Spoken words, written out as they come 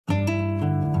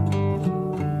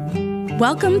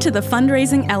Welcome to the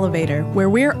Fundraising Elevator, where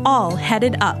we're all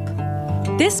headed up.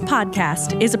 This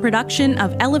podcast is a production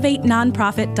of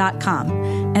ElevateNonprofit.com,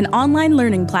 an online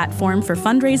learning platform for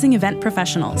fundraising event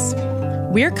professionals.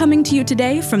 We're coming to you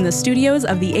today from the studios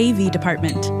of the AV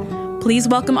department. Please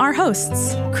welcome our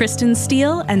hosts, Kristen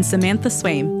Steele and Samantha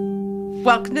Swaim.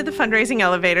 Welcome to the Fundraising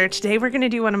Elevator. Today we're going to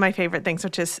do one of my favorite things,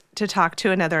 which is to talk to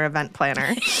another event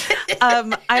planner.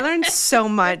 I learned so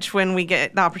much when we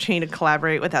get the opportunity to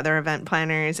collaborate with other event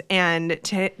planners. And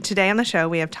today on the show,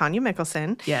 we have Tanya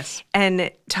Mikkelson. Yes.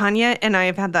 And Tanya and I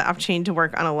have had the opportunity to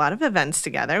work on a lot of events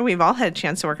together. We've all had a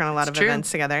chance to work on a lot of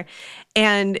events together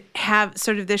and have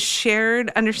sort of this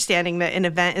shared understanding that an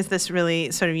event is this really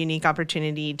sort of unique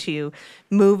opportunity to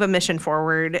move a mission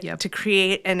forward, to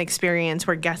create an experience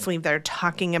where guests leave there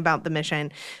talking about the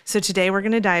mission. So today we're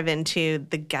going to dive into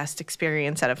the guest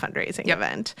experience at a fundraising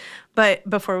event. But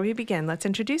before we begin, let's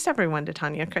introduce everyone to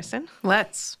Tanya. Kristen?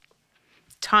 Let's.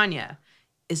 Tanya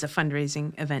is a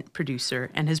fundraising event producer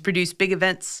and has produced big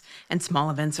events and small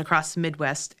events across the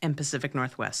Midwest and Pacific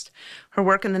Northwest. Her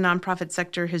work in the nonprofit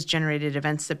sector has generated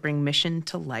events that bring mission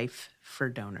to life for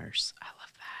donors. I love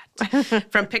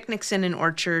that. From picnics in an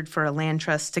orchard for a land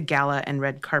trust to gala and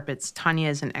red carpets, Tanya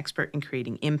is an expert in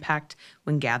creating impact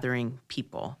when gathering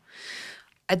people.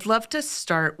 I'd love to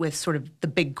start with sort of the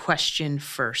big question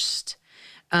first.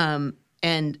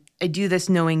 And I do this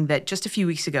knowing that just a few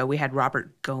weeks ago, we had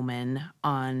Robert Goman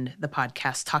on the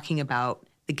podcast talking about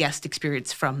the guest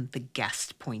experience from the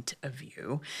guest point of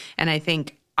view. And I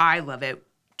think I love it,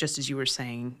 just as you were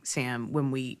saying, Sam, when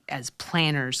we as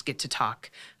planners get to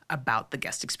talk about the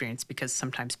guest experience, because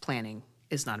sometimes planning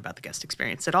is not about the guest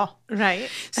experience at all. Right.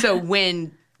 So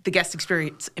when the guest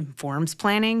experience informs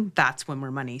planning, that's when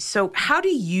we're money. So how do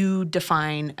you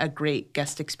define a great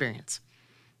guest experience?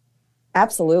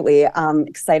 Absolutely.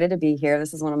 Excited to be here.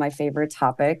 This is one of my favorite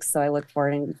topics, so I look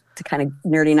forward to kind of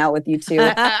nerding out with you too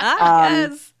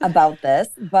about this.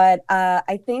 But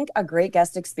I think a great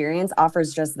guest experience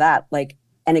offers just that, like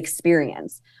an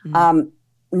experience,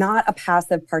 not a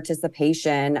passive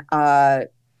participation on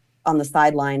the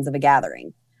sidelines of a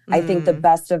gathering. I think the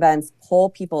best events pull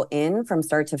people in from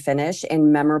start to finish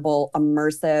in memorable,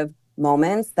 immersive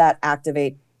moments that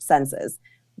activate senses.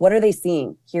 What are they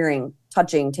seeing, hearing,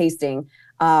 touching, tasting?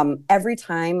 Every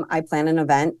time I plan an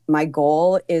event, my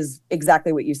goal is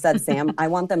exactly what you said, Sam. I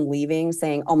want them leaving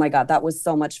saying, oh my God, that was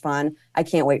so much fun. I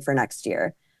can't wait for next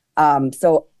year.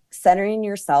 So centering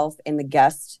yourself in the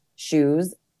guest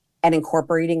shoes and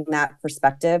incorporating that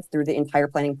perspective through the entire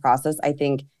planning process, I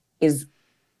think is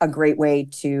a great way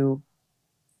to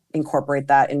incorporate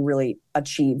that and really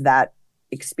achieve that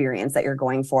experience that you're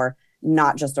going for,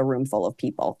 not just a room full of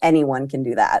people. Anyone can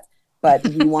do that. But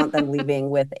you want them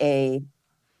leaving with a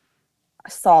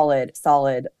solid,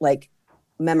 like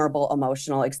memorable,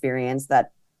 emotional experience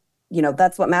that, you know,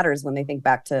 that's what matters when they think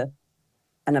back to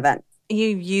an event. You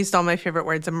used all my favorite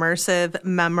words: immersive,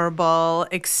 memorable,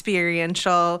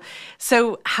 experiential.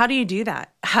 So how do you do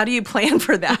that? How do you plan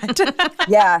for that?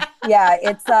 Yeah.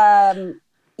 It's,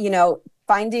 you know,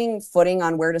 finding footing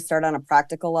on where to start on a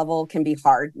practical level can be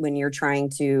hard when you're trying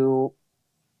to,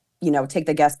 you know, take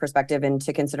the guest perspective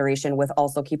into consideration with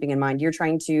also keeping in mind you're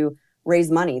trying to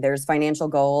raise money. There's financial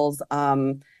goals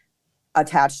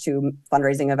attached to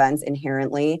fundraising events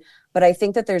inherently. But I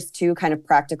think that there's two kind of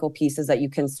practical pieces that you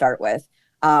can start with.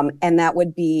 And that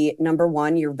would be, number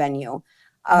one, your venue.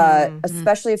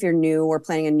 Especially if you're new or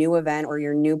planning a new event or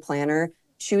you're a new planner,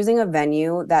 choosing a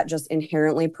venue that just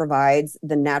inherently provides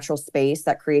the natural space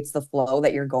that creates the flow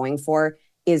that you're going for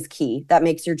is key. That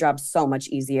makes your job so much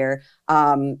easier.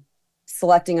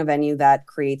 Selecting a venue that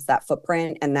creates that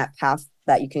footprint and that path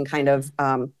that you can kind of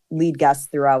lead guests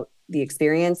throughout the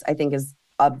experience, I think is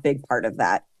a big part of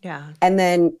that. Yeah. And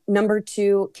then number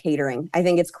two, catering. I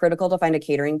think it's critical to find a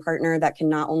catering partner that can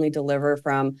not only deliver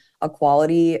from a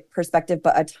quality perspective,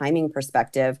 but a timing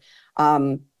perspective.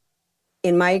 In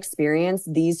my experience,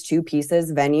 these two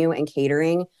pieces, venue and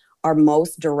catering, are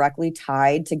most directly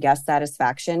tied to guest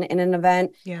satisfaction in an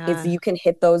event. Yeah. If you can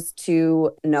hit those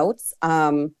two notes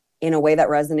in a way that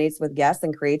resonates with guests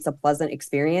and creates a pleasant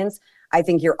experience, I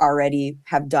think you're already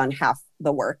have done half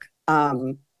the work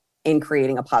in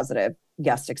creating a positive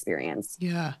guest experience.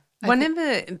 Yeah. One of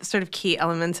the sort of key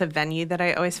elements of venue that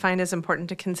I always find is important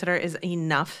to consider is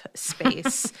enough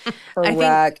space.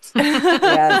 Correct.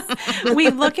 Yes. We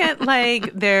look at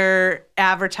like their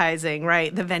advertising,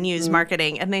 right? The venue's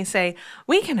marketing, and they say,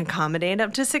 we can accommodate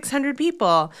up to 600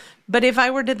 people. But if I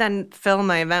were to then fill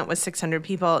my event with 600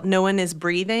 people, no one is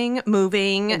breathing,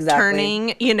 moving,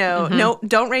 turning, you know, no,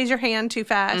 don't raise your hand too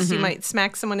fast. You might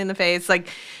smack someone in the face. Like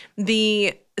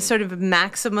the sort of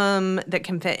maximum that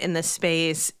can fit in the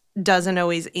space doesn't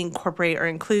always incorporate or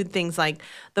include things like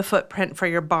the footprint for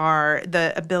your bar,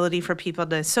 the ability for people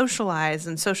to socialize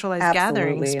and socialize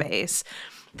gathering space.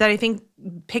 That I think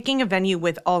picking a venue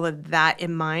with all of that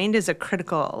in mind is a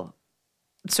critical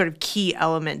sort of key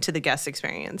element to the guest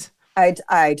experience.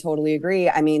 I totally agree.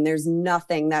 I mean, there's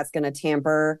nothing that's going to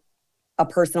tamper a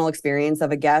personal experience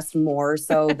of a guest more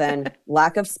so than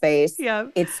lack of space. Yeah.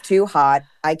 It's too hot.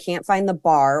 I can't find the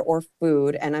bar or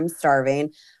food and I'm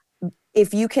starving.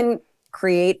 If you can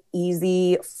create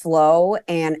easy flow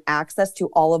and access to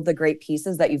all of the great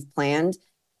pieces that you've planned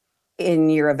in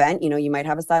your event, you might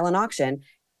have a silent auction.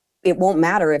 It won't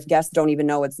matter if guests don't even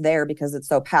know it's there because it's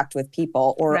so packed with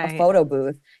people, or a photo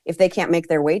booth. If they can't make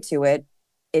their way to it,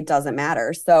 it doesn't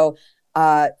matter. So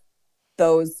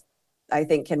those, I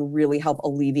think, can really help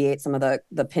alleviate some of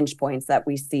the pinch points that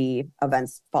we see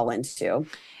events fall into.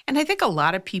 And I think a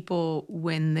lot of people,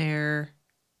 when they're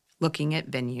looking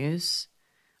at venues,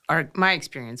 my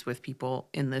experience with people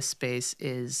in this space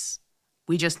is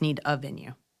we just need a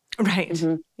venue. Right.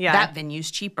 Mm-hmm. Yeah. That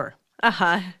venue's cheaper.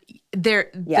 Uh-huh.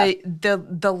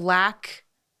 The lack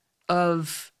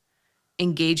of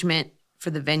engagement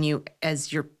for the venue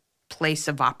as your place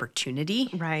of opportunity.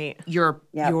 Right. You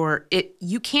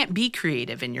can't be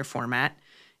creative in your format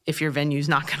if your venue's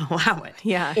not going to allow it.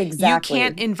 Yeah. Exactly. You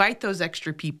can't invite those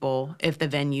extra people if the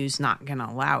venue's not going to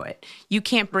allow it. You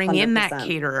can't bring 100%. In that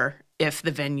caterer if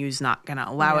the venue's not going to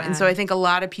allow it. And so I think a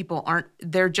lot of people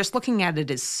they're just looking at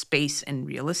it as space and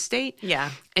real estate.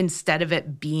 Yeah. Instead of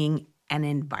it being an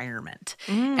environment.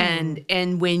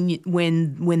 And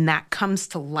when that comes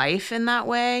to life in that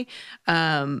way,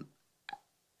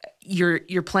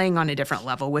 you're playing on a different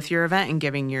level with your event and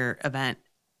giving your event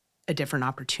a different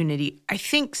opportunity. I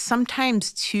think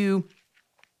sometimes too,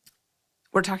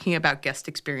 we're talking about guest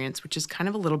experience, which is kind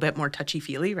of a little bit more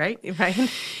touchy-feely, right?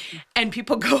 Right. And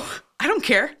people go, I don't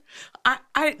care.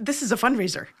 This is a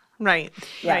fundraiser. Right.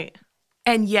 Yeah. Right.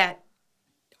 And yet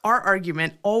our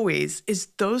argument always is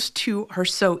those two are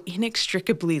so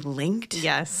inextricably linked.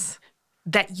 Yes.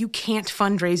 That you can't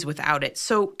fundraise without it.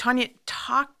 So Tanya,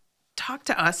 talk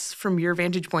to us from your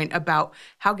vantage point about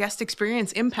how guest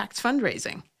experience impacts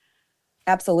fundraising.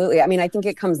 Absolutely. I mean, I think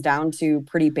it comes down to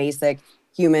pretty basic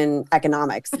human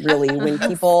economics, really. When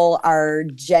people are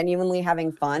genuinely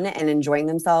having fun and enjoying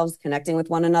themselves, connecting with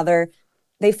one another,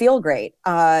 they feel great.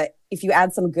 If you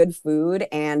add some good food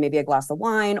and maybe a glass of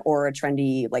wine or a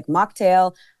trendy like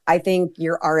mocktail, I think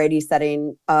you're already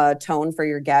setting a tone for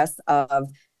your guests of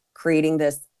creating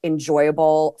this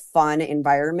enjoyable, fun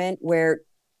environment where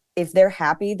if they're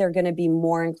happy, they're going to be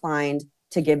more inclined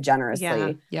to give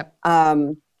generously. Yeah.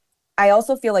 Yep. I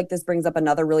also feel like this brings up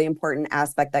another really important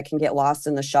aspect that can get lost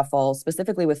in the shuffle,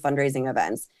 specifically with fundraising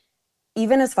events.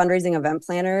 Even as fundraising event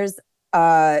planners,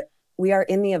 we are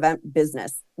in the event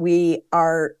business.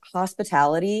 Our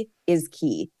hospitality is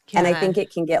key. Yeah. And I think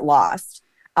it can get lost.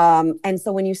 And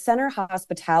so when you center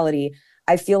hospitality,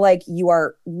 I feel like you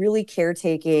are really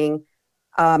caretaking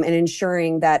and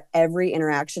ensuring that every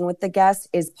interaction with the guest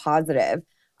is positive.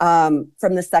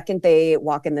 From the second they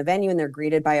walk in the venue and they're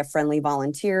greeted by a friendly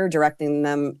volunteer, directing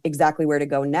them exactly where to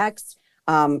go next.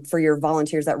 For your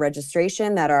volunteers at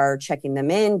registration that are checking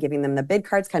them in, giving them the bid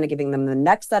cards, kind of giving them the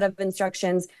next set of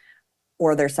instructions,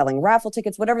 or they're selling raffle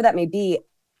tickets, whatever that may be.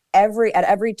 At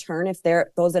every turn, if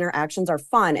those interactions are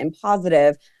fun and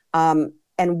positive, and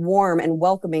warm and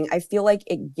welcoming, I feel like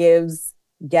it gives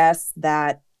guests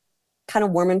that kind of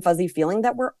warm and fuzzy feeling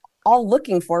that we're all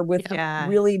looking for with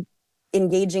really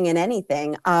engaging in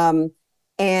anything.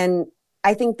 And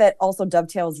I think that also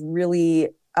dovetails really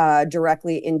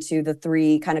directly into the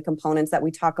three kind of components that we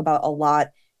talk about a lot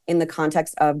in the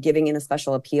context of giving in a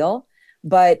special appeal.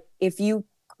 But if you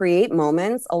create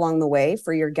moments along the way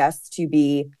for your guests to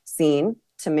be seen,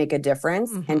 to make a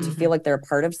difference, and to feel like they're a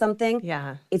part of something,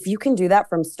 if you can do that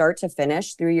from start to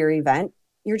finish through your event,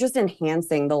 you're just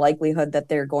enhancing the likelihood that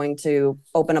they're going to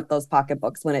open up those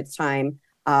pocketbooks when it's time,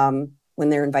 when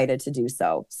they're invited to do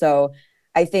so. So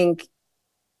I think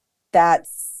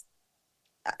that's,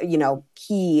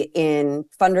 key in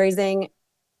fundraising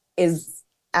is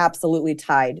absolutely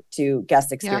tied to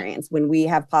guest experience. When we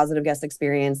have positive guest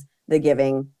experience, the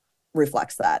giving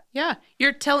reflects that. Yeah.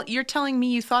 You're telling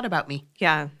me you thought about me.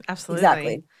 Yeah, absolutely.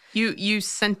 Exactly. You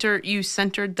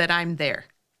centered that I'm there.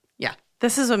 Yeah.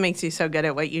 This is what makes you so good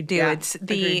at what you do. Yeah, it's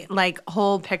the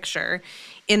whole picture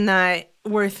in that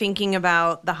we're thinking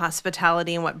about the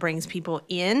hospitality and what brings people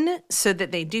in so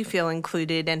that they do feel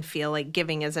included and feel like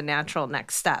giving is a natural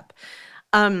next step.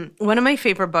 One of my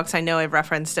favorite books, I know I've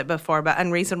referenced it before, but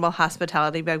Unreasonable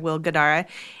Hospitality by Will Guidara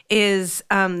is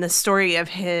the story of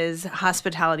his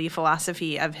hospitality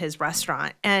philosophy of his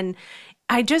restaurant. And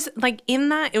I just like in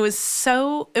that there were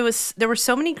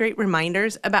so many great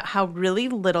reminders about how really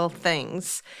little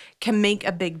things can make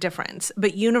a big difference.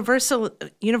 But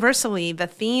universally, the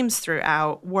themes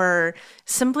throughout were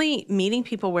simply meeting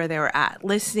people where they were at,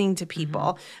 listening to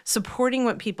people, supporting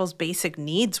what people's basic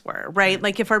needs were, right?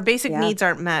 Like if our basic needs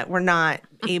aren't met, we're not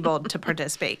able to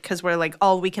participate because we're like,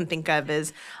 all we can think of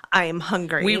is, I am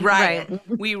hungry. We riot.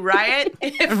 Right? We riot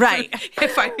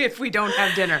if we don't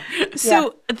have dinner.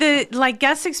 So the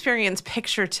guest experience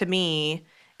picture to me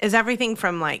is everything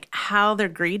from like how they're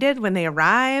greeted when they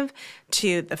arrive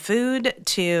to the food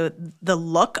to the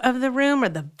look of the room or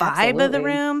the vibe of the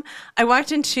room. I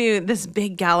walked into this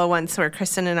big gala once where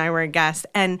Kristen and I were a guest,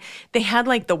 and they had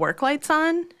like the work lights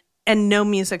on and no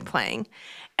music playing.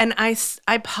 And I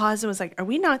paused and was like, are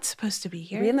we not supposed to be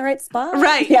here? Are we in the right spot?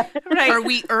 Right. Yeah. Right. Are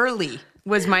we early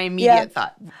was my immediate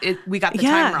thought. We got the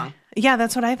time wrong. Yeah,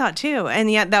 that's what I thought too. And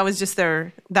yet that was just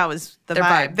the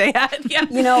vibe they had. Yeah.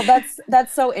 You know,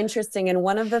 that's so interesting. And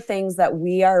one of the things that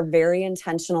we are very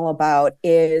intentional about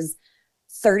is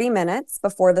 30 minutes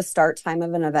before the start time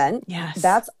of an event. Yes.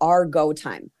 That's our go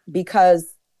time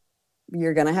because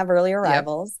you're going to have early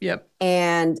arrivals. Yep.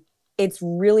 And it's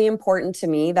really important to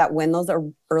me that when those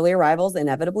early arrivals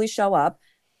inevitably show up,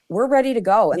 we're ready to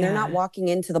go. And they're not walking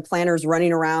into the planners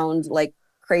running around like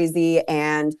crazy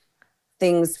and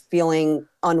things feeling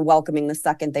unwelcoming the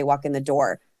second they walk in the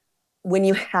door. When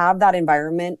you have that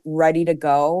environment ready to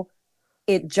go,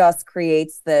 it just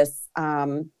creates this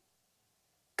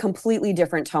completely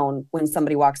different tone when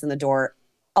somebody walks in the door.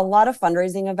 A lot of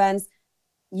fundraising events,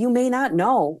 you may not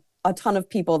know a ton of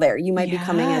people there. You might be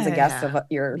coming as a guest of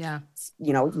your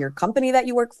company that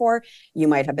you work for. You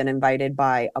might have been invited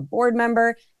by a board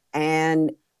member.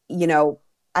 And,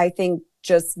 I think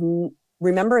just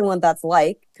remembering what that's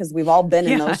like, because we've all been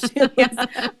in those shoes,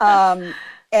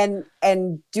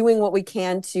 and doing what we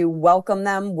can to welcome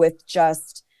them with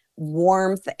just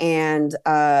warmth and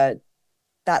that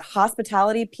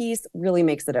hospitality piece really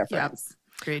makes a difference.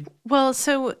 Yep. Agreed. Well,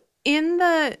 so in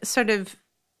the sort of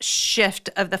shift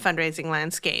of the fundraising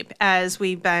landscape, as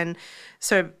we've been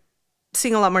sort of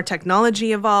seeing a lot more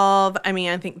technology evolve. I mean,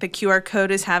 I think the QR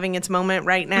code is having its moment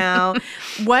right now.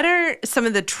 What are some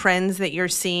of the trends that you're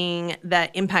seeing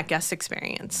that impact guest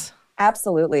experience?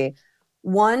 Absolutely.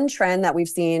 One trend that we've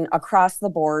seen across the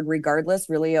board, regardless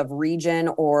really of region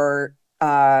or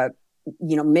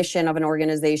mission of an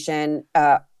organization,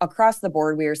 across the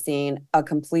board, we are seeing a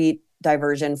complete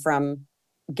diversion from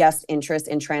guest interest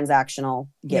in transactional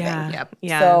giving.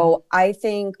 Yeah. So I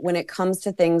think when it comes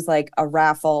to things like a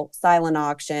raffle, silent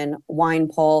auction, wine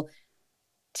pull,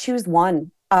 choose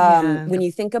one. When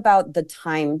you think about the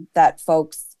time that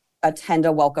folks attend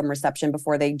a welcome reception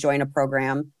before they join a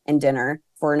program and dinner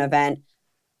for an event,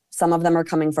 some of them are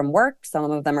coming from work. Some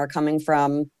of them are coming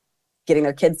from getting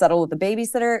their kids settled with a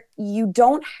babysitter. You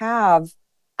don't have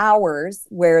hours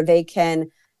where they can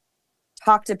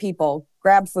talk to people,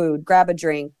 grab food, grab a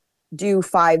drink, do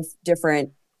 5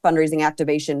 different fundraising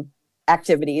activation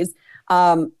activities.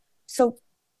 So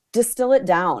distill it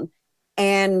down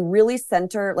and really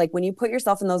center, like when you put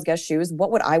yourself in those guest shoes,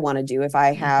 what would I want to do if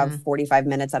I have 45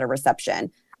 minutes at a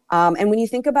reception? And when you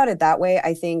think about it that way,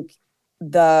 I think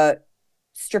the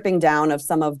stripping down of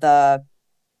some of the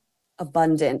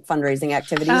abundant fundraising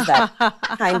activities that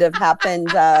kind of happened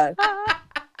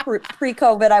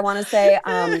pre-COVID, I want to say.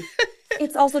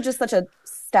 It's also just such a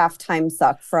staff time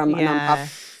suck from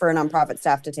for a nonprofit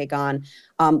staff to take on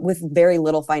with very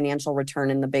little financial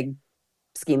return in the big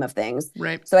scheme of things.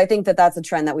 Right. So I think that that's a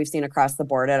trend that we've seen across the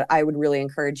board. And I would really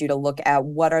encourage you to look at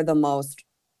what are the most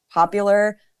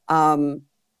popular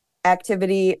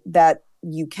activity that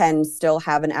you can still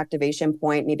have an activation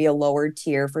point, maybe a lower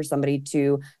tier for somebody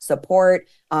to support.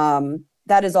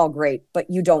 That is all great, but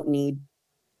you don't need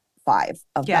 5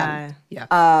 of them.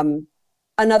 Yeah.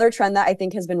 Another trend that I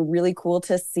think has been really cool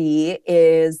to see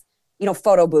is,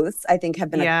 photo booths, I think have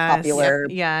been a popular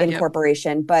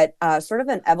incorporation, but sort of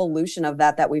an evolution of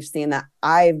that we've seen that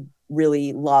I've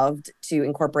really loved to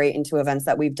incorporate into events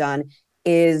that we've done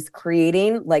is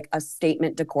creating like a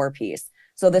statement decor piece.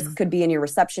 So this could be in your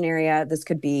reception area. This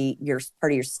could be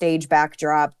part of your stage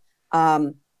backdrop,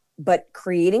 but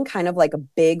creating kind of like a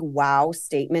big wow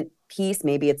statement piece.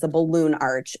 Maybe it's a balloon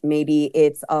arch. Maybe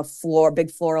it's a big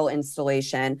floral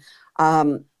installation.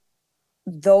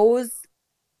 Those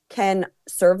can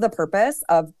serve the purpose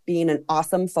of being an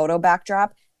awesome photo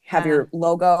backdrop, have your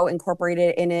logo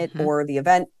incorporated in it or the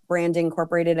event branding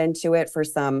incorporated into it for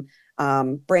some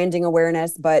branding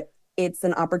awareness, but it's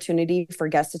an opportunity for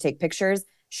guests to take pictures,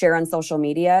 share on social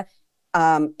media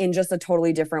in just a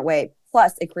totally different way.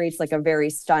 Plus, it creates like a very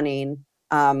stunning,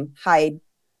 high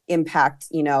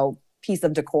impact, piece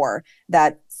of decor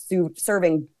that's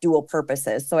serving dual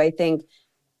purposes. So I think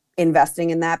investing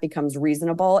in that becomes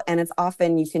reasonable, and it's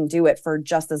often you can do it for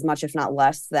just as much, if not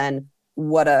less, than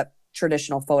what a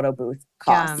traditional photo booth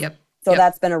costs. So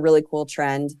that's been a really cool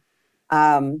trend.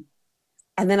 And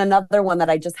then another one that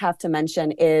I just have to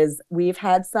mention is we've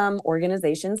had some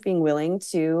organizations being willing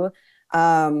to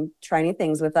try new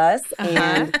things with us.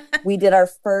 And we did our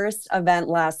first event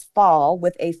last fall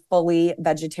with a fully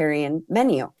vegetarian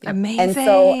menu. Amazing. And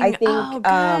so I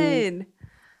think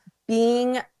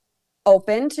being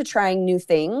open to trying new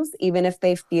things, even if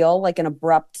they feel like an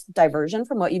abrupt diversion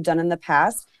from what you've done in the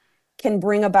past, can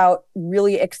bring about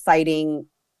really exciting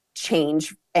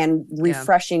change and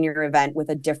refreshing your event with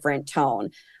a different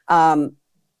tone.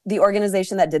 The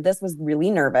organization that did this was really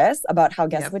nervous about how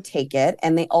guests would take it,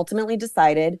 and they ultimately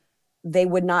decided they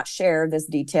would not share this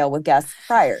detail with guests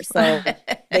prior. So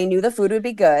they knew the food would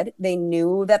be good. They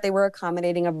knew that they were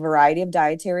accommodating a variety of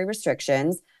dietary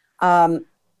restrictions. And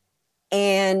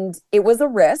it was a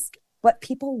risk, but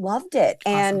people loved it.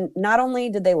 Awesome. And not only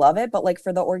did they love it, but like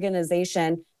for the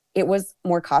organization, it was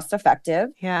more cost effective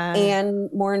and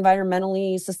more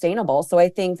environmentally sustainable. So I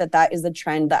think that is a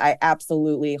trend that I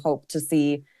absolutely hope to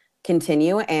see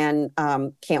continue, and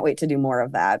can't wait to do more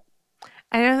of that.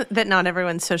 I know that not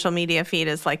everyone's social media feed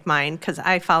is like mine, because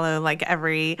I follow like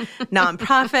every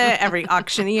nonprofit, every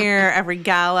auctioneer, every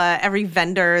gala, every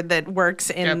vendor that works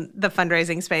in the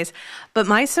fundraising space. But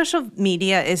my social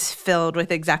media is filled with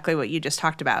exactly what you just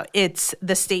talked about. It's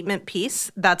the statement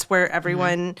piece. That's where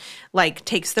everyone like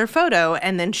takes their photo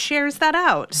and then shares that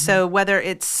out. So whether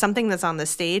it's something that's on the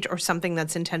stage or something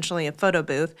that's intentionally a photo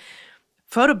booth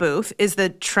is the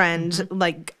trend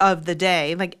like of the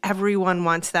day. Like everyone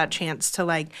wants that chance to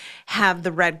like have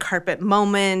the red carpet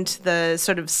moment, the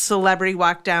sort of celebrity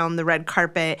walk down the red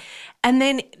carpet. And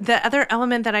then the other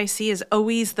element that I see is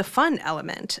always the fun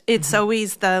element. It's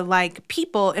always the like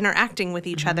people interacting with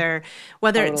each other,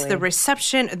 whether it's the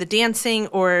reception or the dancing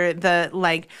or the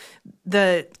like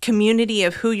the community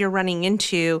of who you're running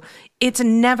into. It's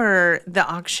never the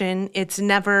auction. It's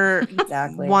never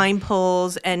wine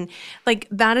pulls. And like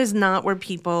that is not where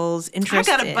people's interest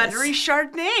is. I got a buttery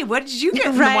Chardonnay. What did you get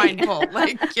in the wine pull?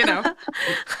 Like,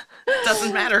 it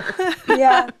doesn't matter.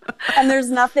 And there's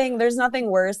nothing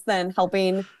worse than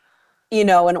helping,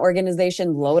 an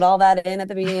organization load all that in at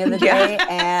the beginning of the day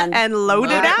and load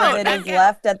it out. It is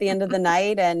left at the end of the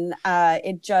night. And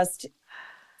it just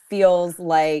feels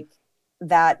like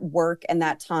that work and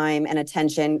that time and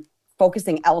attention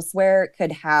focusing elsewhere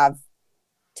could have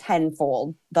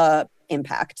tenfold the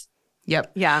impact.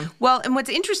 Yep. Yeah. Well, and what's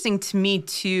interesting to me,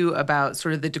 too, about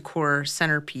sort of the decor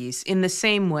centerpiece, in the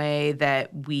same way that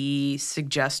we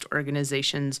suggest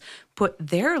organizations put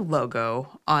their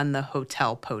logo on the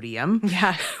hotel podium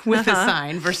with a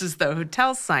sign versus the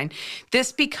hotel sign,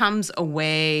 this becomes a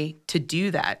way to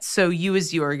do that. So you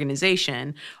as the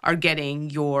organization are getting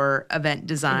your event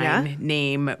design,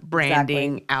 name,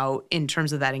 branding out in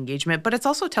terms of that engagement, but it's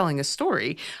also telling a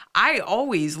story. I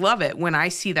always love it when I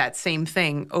see that same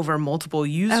thing over multiple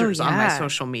users on my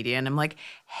social media, and I'm like,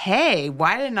 hey,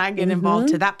 why didn't I get involved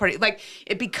to that party? Like,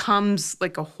 it becomes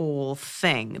like a whole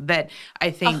thing that I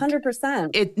think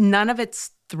 100%. None of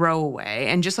it's throwaway.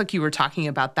 And just like you were talking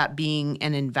about that being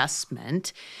an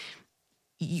investment,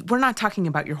 we're not talking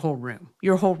about your whole room.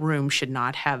 Your whole room should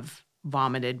not have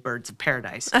vomited birds of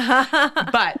paradise.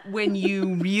 But when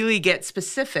you really get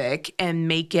specific and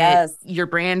make it your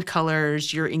brand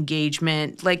colors, your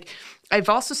engagement, like I've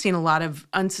also seen a lot of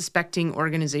unsuspecting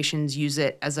organizations use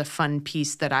it as a fun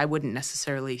piece that I wouldn't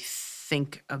necessarily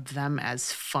think of them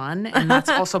as fun. And that's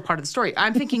also part of the story.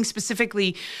 I'm thinking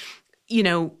specifically,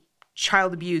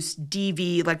 child abuse,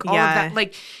 DV, like all of that.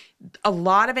 Like a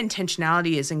lot of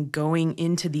intentionality is in going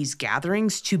into these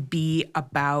gatherings to be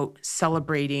about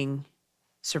celebrating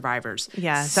survivors,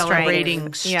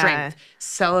 celebrating strength,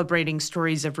 celebrating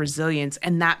stories of resilience.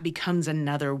 And that becomes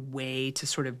another way to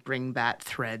sort of bring that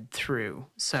thread through.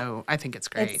 So I think it's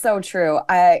great. It's so true.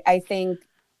 I think,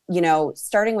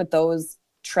 starting with those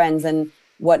trends and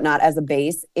whatnot as a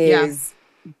base is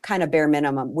kind of bare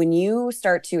minimum. When you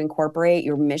start to incorporate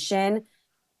your mission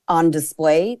on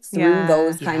display through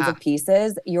those kinds of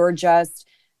pieces, you're just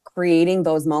creating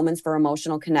those moments for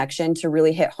emotional connection to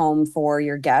really hit home for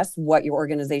your guests what your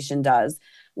organization does.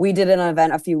 We did an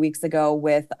event a few weeks ago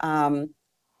with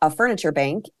a furniture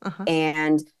bank,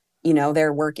 and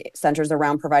their work centers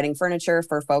around providing furniture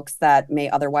for folks that may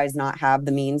otherwise not have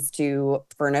the means to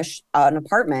furnish an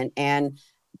apartment. And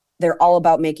they're all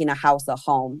about making a house a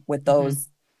home with those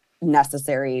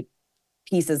necessary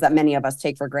pieces that many of us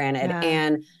take for granted. Yeah.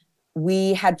 And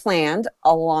we had planned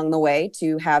along the way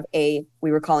to have we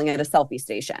were calling it a selfie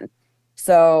station.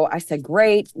 So I said,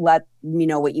 great, let me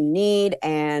know what you need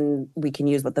and we can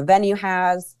use what the venue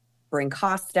has, bring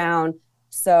costs down.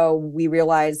 So we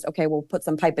realized, okay, we'll put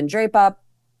some pipe and drape up.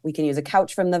 We can use a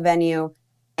couch from the venue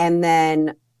and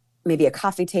then maybe a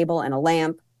coffee table and a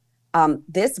lamp.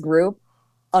 This group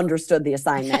understood the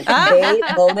assignment. They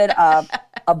loaded up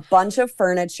a bunch of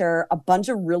furniture, a bunch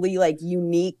of really like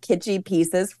unique kitschy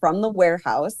pieces from the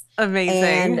warehouse. Amazing.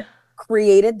 And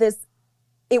created this.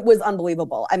 It was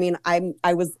unbelievable. I mean,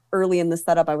 I was early in the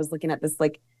setup. I was looking at this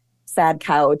like sad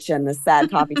couch and this sad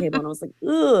coffee table and I was like,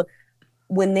 ugh.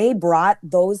 When they brought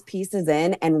those pieces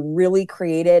in and really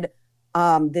created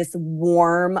this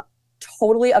warm,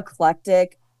 totally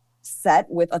eclectic set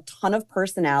with a ton of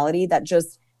personality that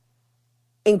just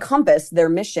encompassed their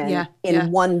mission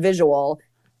in one visual,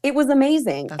 it was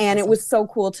amazing. That's awesome. It was so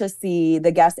cool to see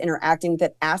the guests interacting with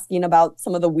it, asking about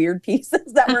some of the weird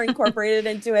pieces that were incorporated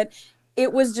into it.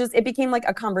 It became like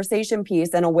a conversation piece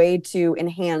and a way to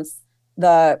enhance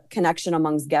the connection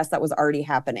amongst guests that was already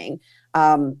happening.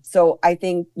 So I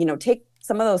think, take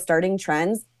some of those starting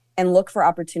trends and look for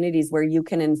opportunities where you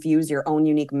can infuse your own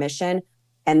unique mission.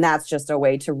 And that's just a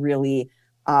way to really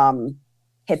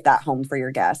hit that home for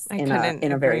your guests in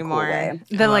a very cool way.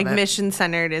 The mission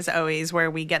centered is always where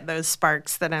we get those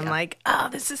sparks that I'm like, oh,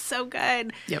 this is so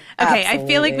good. Yep. Okay, absolutely. I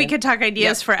feel like we could talk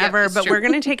ideas forever, but we're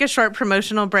going to take a short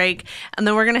promotional break and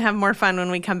then we're going to have more fun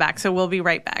when we come back. So we'll be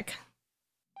right back.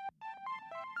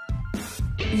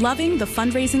 Loving the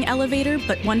fundraising elevator,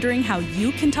 but wondering how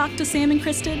you can talk to Sam and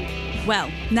Kristen? Well,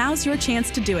 now's your chance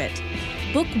to do it.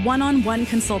 Book one-on-one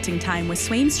consulting time with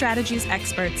Swain Strategies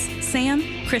experts Sam,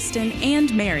 Kristen,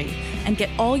 and Mary, and get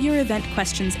all your event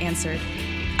questions answered.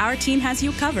 Our team has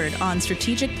you covered on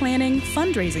strategic planning,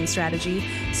 fundraising strategy,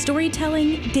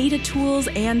 storytelling, data tools,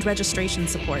 and registration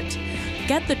support.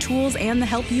 Get the tools and the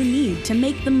help you need to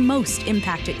make the most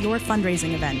impact at your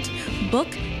fundraising event. Book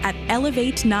at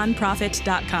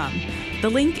elevatenonprofit.com. The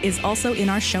link is also in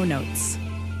our show notes.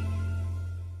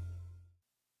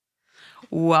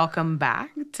 Welcome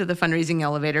back to the Fundraising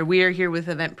Elevator. We are here with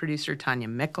event producer Tanya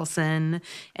Mikkelson,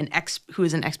 who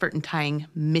is an expert in tying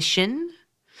mission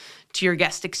to your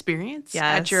guest experience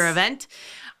at your event.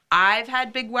 I've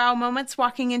had big wow moments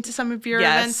walking into some of your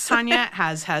events, Tanya,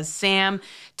 has Sam.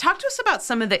 Talk to us about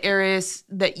some of the areas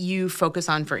that you focus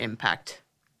on for impact.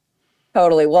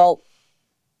 Totally. Well,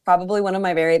 probably one of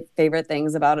my very favorite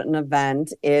things about an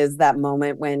event is that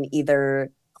moment when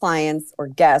either clients or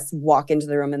guests walk into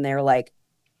the room and they're like,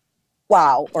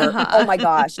 wow, or oh my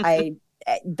gosh,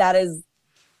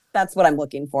 that's what I'm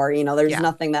looking for. There's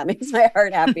nothing that makes my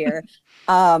heart happier.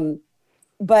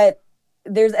 But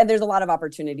there's a lot of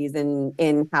opportunities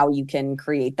in how you can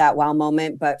create that wow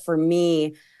moment. But for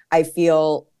me, I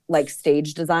feel like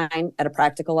stage design at a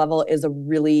practical level is a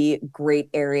really great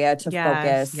area to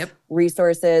focus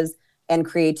resources and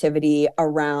creativity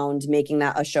around making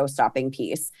that a show-stopping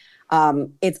piece.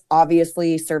 It's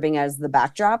obviously serving as the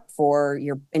backdrop for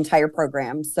your entire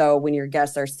program. So when your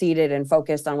guests are seated and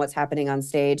focused on what's happening on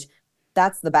stage,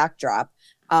 that's the backdrop.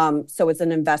 So it's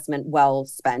an investment well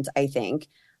spent, I think.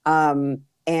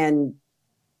 And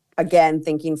again,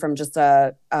 thinking from just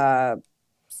a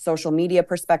social media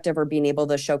perspective or being able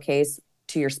to showcase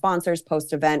to your sponsors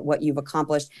post-event what you've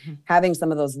accomplished, having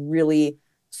some of those really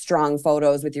strong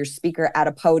photos with your speaker at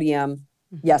a podium.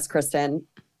 Yes, Kristen,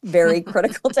 very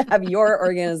critical to have your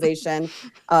organization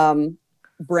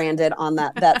branded on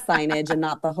that signage and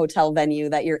not the hotel venue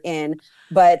that you're in.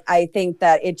 But I think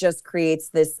that it just creates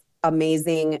this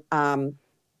amazing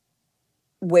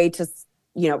way to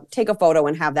take a photo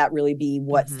and have that really be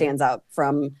what stands out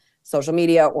from social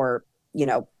media or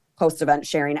post-event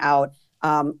sharing out,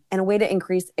 and a way to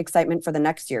increase excitement for the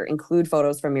next year. Include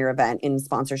photos from your event in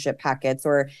sponsorship packets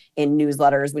or in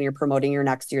newsletters when you're promoting your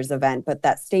next year's event. But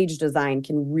that stage design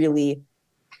can really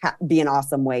be an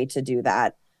awesome way to do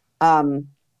that.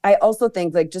 I also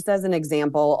think, like, just as an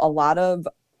example, a lot of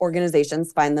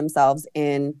organizations find themselves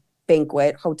in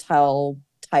banquet hotel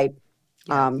type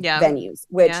venues,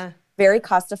 which very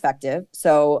cost effective.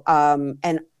 So,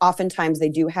 and oftentimes they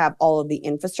do have all of the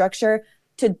infrastructure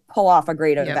to pull off a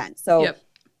great event. So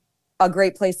a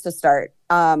great place to start.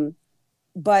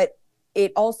 But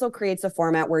it also creates a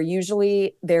format where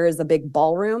usually there is a big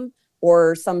ballroom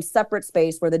or some separate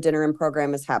space where the dinner and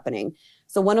program is happening.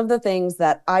 So one of the things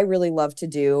that I really love to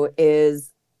do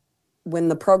is when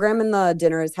the program and the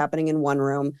dinner is happening in one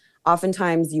room,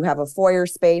 oftentimes you have a foyer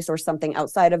space or something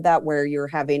outside of that where you're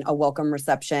having a welcome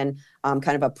reception, kind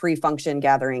of a pre-function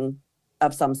gathering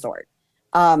of some sort.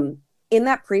 In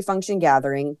that pre-function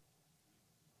gathering,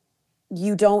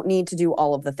 you don't need to do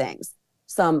all of the things.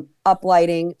 Some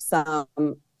uplighting,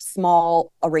 some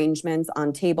small arrangements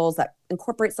on tables that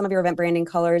incorporate some of your event branding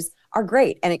colors are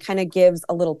great. And it kind of gives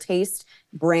a little taste,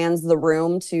 brands the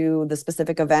room to the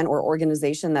specific event or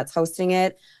organization that's hosting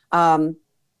it. And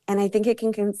I think it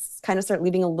can kind of start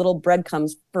leaving a little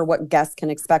breadcrumbs for what guests can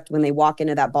expect when they walk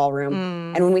into that ballroom.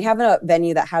 And when we have a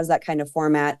venue that has that kind of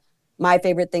format, my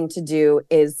favorite thing to do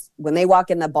is when they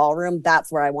walk in the ballroom,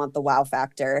 that's where I want the wow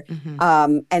factor.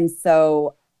 And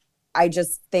so I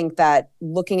just think that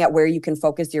looking at where you can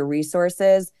focus your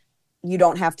resources, you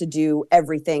don't have to do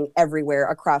everything everywhere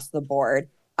across the board.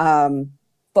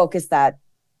 Focus that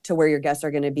to where your guests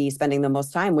are going to be spending the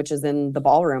most time, which is in the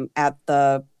ballroom at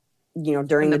the,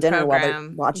 during the dinner while they're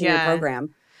watching your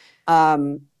program. I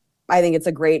think it's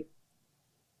a great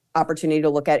opportunity to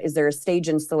look at, is there a stage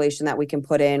installation that we can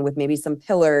put in with maybe some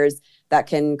pillars that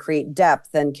can create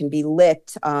depth and can be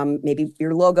lit? Maybe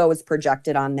your logo is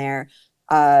projected on there.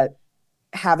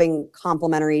 Having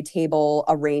complimentary table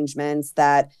arrangements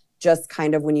that just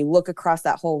kind of, when you look across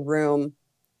that whole room,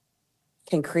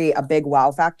 can create a big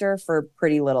wow factor for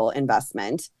pretty little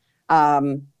investment.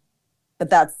 But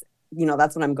that's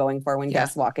what I'm going for when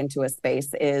guests walk into a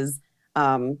space is,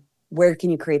 where can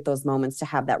you create those moments to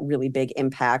have that really big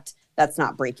impact that's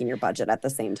not breaking your budget at the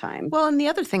same time? Well, and the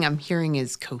other thing I'm hearing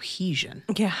is cohesion.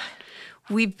 Yeah.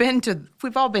 We've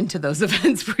all been to those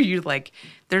events where you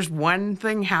there's one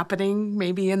thing happening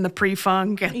maybe in the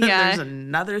pre-funk and then there's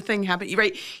another thing happening,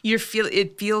 right?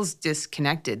 It feels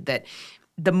disconnected. That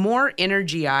the more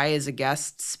energy I as a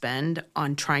guest spend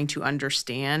on trying to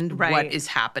understand what is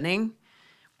happening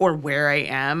or where I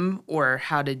am or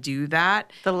how to do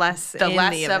that, the less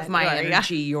of my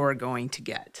energy you're going to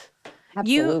get.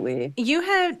 Absolutely. You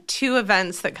had two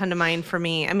events that come to mind for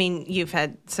me. I mean, you've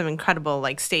had some incredible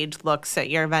stage looks at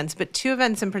your events, but two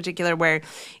events in particular where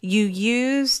you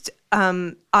used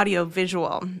audio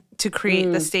visual to create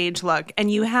the stage look.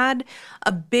 And you had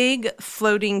a big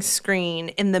floating screen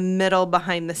in the middle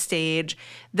behind the stage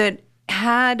that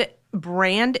had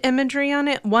brand imagery on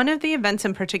it. One of the events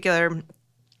in particular,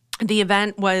 the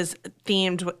event was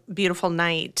themed Beautiful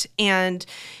Night, and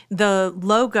the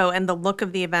logo and the look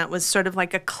of the event was sort of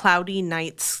like a cloudy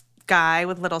night sky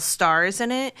with little stars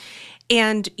in it.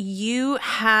 And you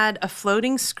had a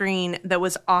floating screen that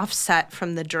was offset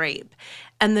from the drape.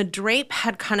 And the drape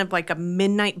had kind of like a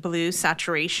midnight blue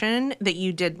saturation that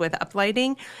you did with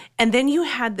uplighting. And then you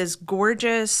had this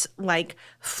gorgeous,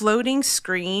 floating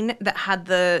screen that had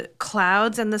the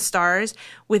clouds and the stars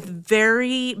with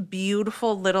very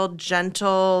beautiful little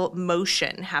gentle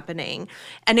motion happening.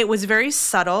 And it was very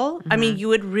subtle. I mean, you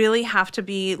would really have to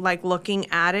be looking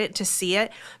at it to see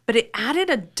it. But it added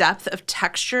a depth of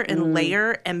texture and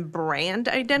layer and brand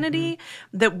identity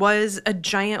that was a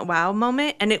giant wow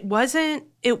moment. And it wasn't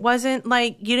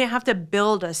like you didn't have to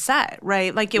build a set,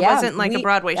 right? It wasn't like a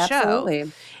Broadway show.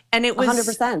 And it was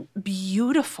 100%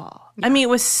 beautiful. Yeah. I mean, it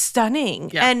was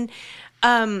stunning and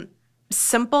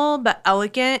simple but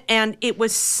elegant. And it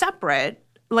was separate.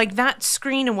 That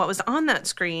screen and what was on that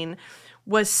screen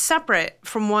was separate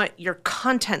from what your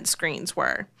content screens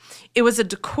were. It was a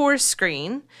decor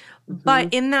screen.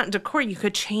 But in that decor, you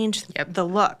could change the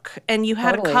look. And you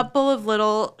had a couple of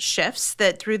little shifts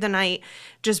that through the night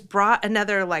just brought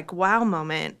another wow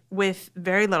moment with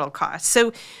very little cost.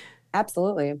 So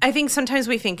absolutely. I think sometimes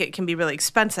we think it can be really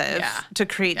expensive to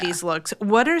create these looks.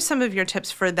 What are some of your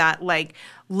tips for that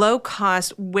low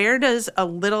cost? Where does a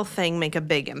little thing make a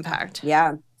big impact?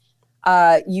 Yeah.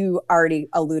 You already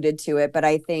alluded to it, but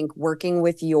I think working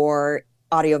with your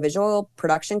audiovisual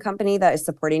production company that is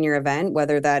supporting your event,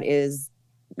 whether that is,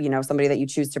 somebody that you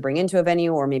choose to bring into a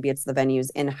venue, or maybe it's the venue's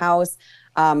in-house.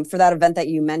 For that event that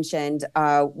you mentioned,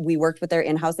 we worked with their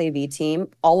in-house AV team.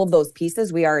 All of those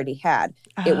pieces we already had.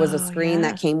 It was a screen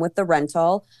that came with the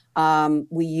rental.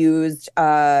 We used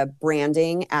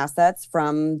branding assets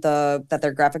that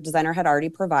their graphic designer had already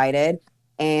provided.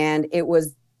 And it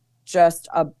was just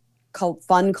a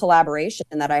fun collaboration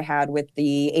that I had with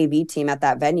the AV team at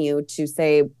that venue to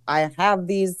say, I have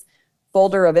these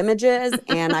folder of images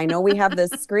and I know we have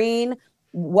this screen.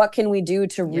 What can we do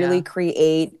to really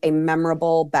create a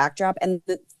memorable backdrop? And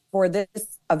for this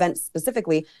event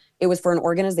specifically, it was for an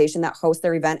organization that hosts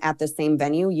their event at the same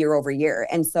venue year over year.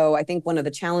 And so I think one of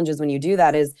the challenges when you do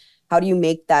that is, how do you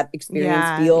make that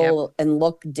experience feel and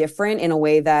look different in a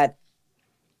way that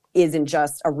isn't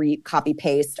just a copy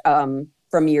paste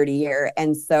from year to year.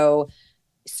 And so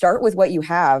start with what you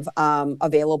have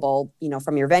available,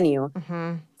 from your venue,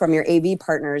 from your AV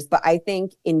partners. But I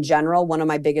think in general, one of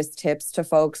my biggest tips to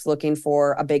folks looking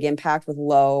for a big impact with a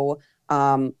low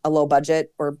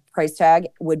budget or price tag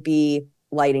would be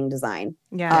lighting design.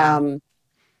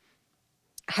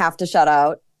 Have to shout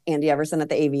out Andy Everson at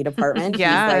the AV department. He's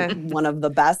like one of the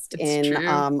best in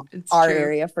our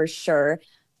area for sure.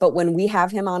 But when we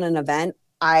have him on an event,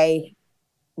 I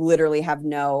literally have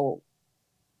no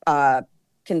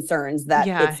concerns that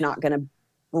it's not going to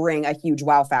bring a huge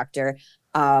wow factor.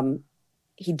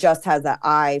 He just has that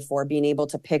eye for being able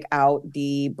to pick out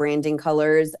the branding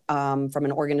colors from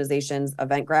an organization's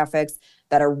event graphics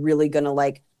that are really going to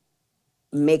like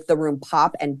make the room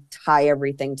pop and tie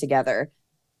everything together.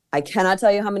 I cannot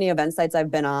tell you how many event sites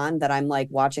I've been on that I'm like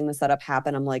watching the setup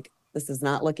happen. I'm like, this is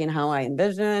not looking how I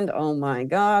envisioned. Oh my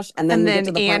gosh. And then get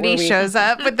to the Andy shows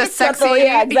up with the sexy.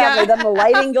 Exactly. Then the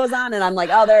lighting goes on and I'm like,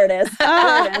 oh, there it is.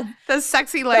 There it is. The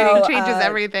sexy lighting changes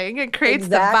everything. It creates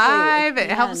the vibe.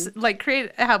 It helps like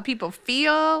create how people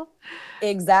feel.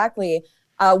 Exactly.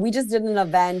 We just did an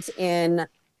event in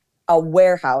a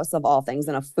warehouse of all things,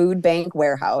 in a food bank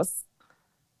warehouse.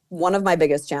 One of my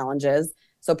biggest challenges.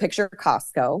 So picture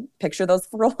Costco, picture those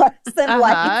fluorescent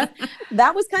lights.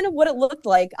 That was kind of what it looked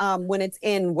like when it's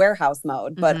in warehouse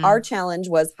mode. But our challenge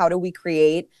was, how do we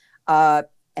create an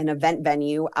event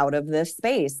venue out of this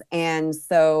space? And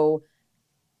so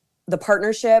the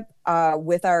partnership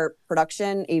with our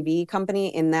production AV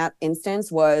company in that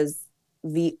instance was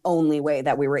the only way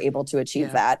that we were able to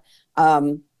achieve that.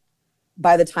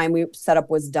 By the time setup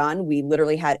was done, we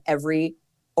literally had every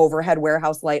overhead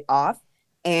warehouse light off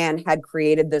and had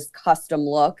created this custom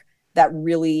look that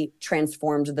really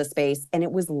transformed the space. And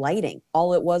it was lighting.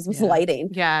 All it was lighting.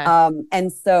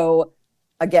 And so,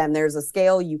 again, there's a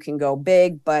scale. You can go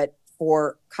big, but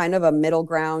for kind of a middle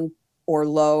ground or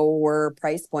lower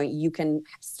price point, you can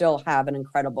still have an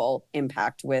incredible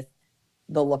impact with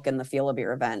the look and the feel of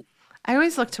your event. I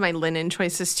always look to my linen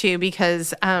choices too,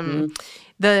 because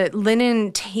the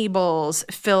linen tables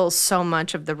fill so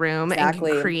much of the room and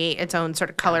can create its own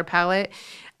sort of color palette.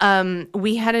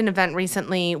 We had an event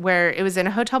recently where it was in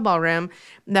a hotel ballroom.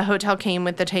 The hotel came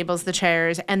with the tables, the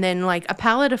chairs, and then like a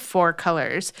palette of 4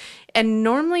 colors. And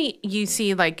normally you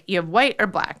see like you have white or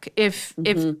black. If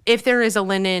there is a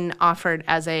linen offered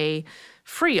as a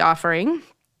free offering,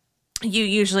 you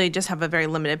usually just have a very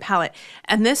limited palette.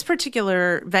 And this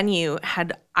particular venue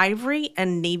had ivory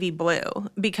and navy blue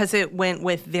because it went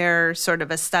with their sort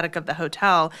of aesthetic of the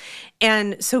hotel.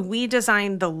 And so we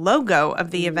designed the logo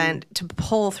of the event to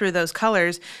pull through those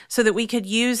colors so that we could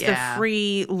use the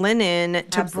free linen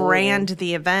to brand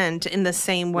the event in the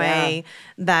same way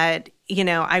that,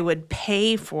 I would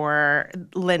pay for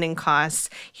linen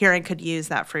costs. Here I could use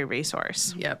that free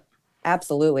resource. Yep.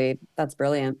 Absolutely. That's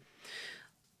brilliant.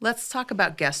 Let's talk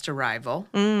about guest arrival,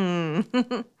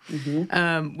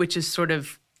 which is sort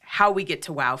of how we get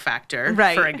to wow factor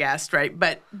for a guest, right?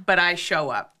 But I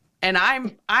show up, and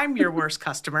I'm your worst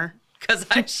customer because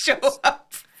I show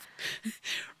up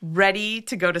ready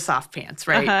to go to soft pants,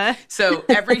 right? So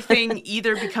everything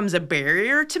either becomes a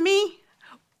barrier to me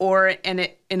or an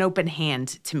open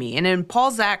hand to me. And in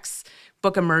Paul Zach's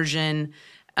book Immersion,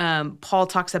 Paul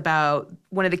talks about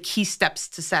one of the key steps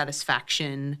to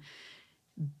satisfaction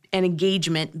and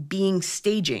engagement being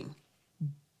staging.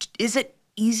 Is it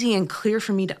easy and clear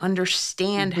for me to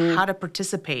understand how to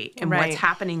participate and what's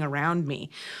happening around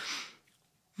me?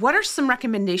 What are some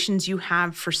recommendations you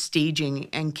have for staging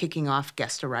and kicking off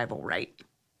guest arrival right?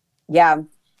 Yeah.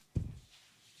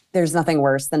 There's nothing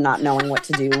worse than not knowing what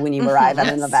to do when you arrive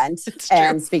at an event.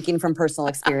 And speaking from personal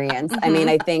experience, I mean,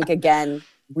 I think, again,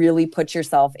 really put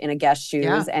yourself in a guest's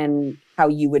shoes and how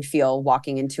you would feel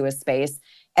walking into a space.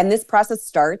 And this process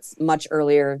starts much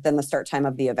earlier than the start time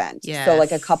of the event. So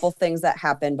like a couple things that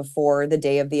happen before the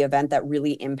day of the event that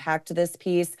really impact this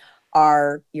piece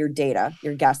are your data,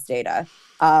 your guest data.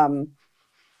 The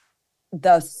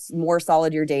more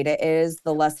solid your data is,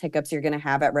 the less hiccups you're going to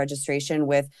have at registration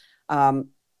with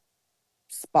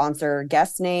sponsor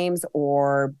guest names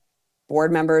or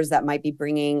board members that might be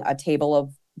bringing a table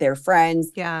of their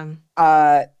friends.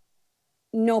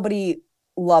 Nobody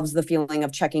loves the feeling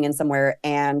of checking in somewhere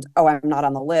and, oh, I'm not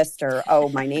on the list, or, oh,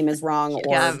 my name is wrong,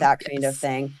 or that kind of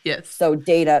thing. So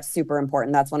data, super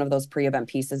important. That's one of those pre-event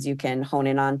pieces you can hone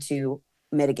in on to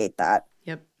mitigate that.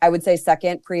 I would say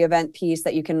second pre-event piece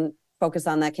that you can focus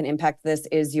on that can impact this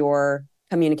is your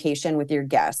communication with your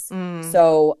guests.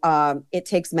 So it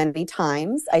takes many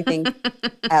times, I think,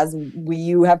 as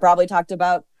you have probably talked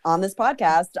about on this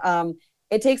podcast,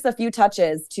 it takes a few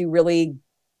touches to really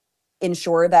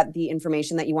ensure that the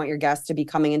information that you want your guests to be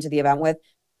coming into the event with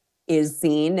is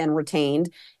seen and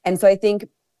retained. And so I think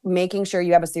making sure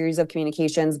you have a series of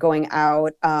communications going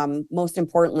out, most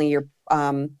importantly, your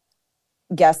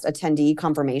guest attendee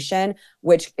confirmation,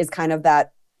 which is kind of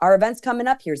that, our event's coming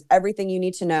up, here's everything you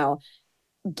need to know.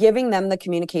 Giving them the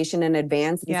communication in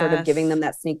advance and sort of giving them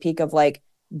that sneak peek of like,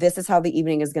 this is how the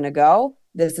evening is going to go.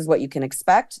 This is what you can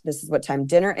expect. This is what time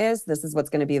dinner is. This is what's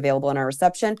going to be available in our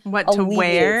reception. What to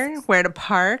wear, where to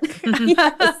park.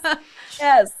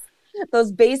 Yes.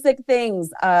 Those basic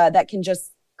things that can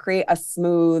just create a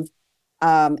smooth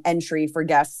entry for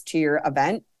guests to your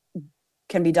event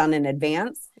can be done in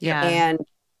advance and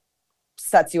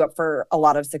sets you up for a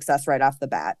lot of success right off the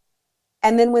bat.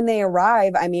 And then when they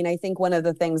arrive, I mean, I think one of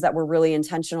the things that we're really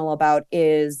intentional about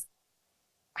is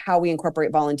how we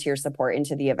incorporate volunteer support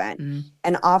into the event.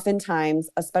 And oftentimes,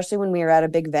 especially when we are at a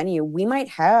big venue, we might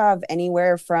have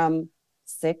anywhere from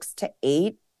 6 to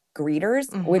 8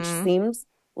 greeters, which seems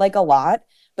like a lot.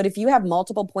 But if you have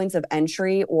multiple points of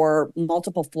entry or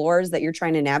multiple floors that you're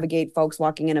trying to navigate folks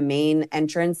walking in a main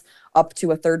entrance up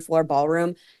to a third floor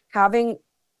ballroom, having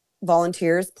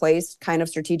volunteers placed kind of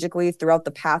strategically throughout the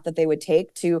path that they would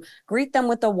take to greet them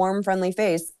with a warm, friendly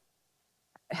face,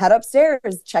 head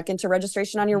upstairs, check into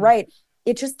registration on your right.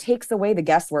 It just takes away the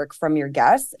guesswork from your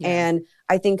guests and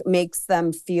I think makes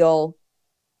them feel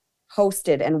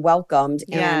hosted and welcomed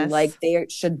and like they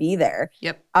should be there.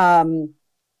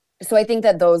 So I think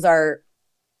that those are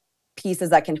pieces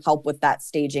that can help with that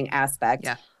staging aspect.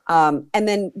 And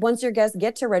then once your guests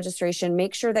get to registration,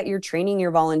 make sure that you're training your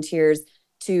volunteers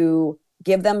to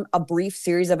give them a brief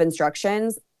series of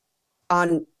instructions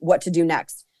on what to do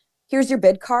next. Here's your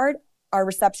bid card. Our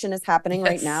reception is happening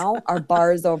right now. Our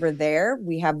bar is over there.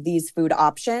 We have these food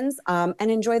options and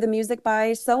enjoy the music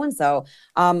by so-and-so.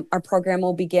 Our program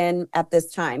will begin at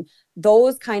this time.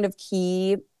 Those kind of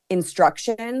key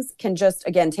instructions can just,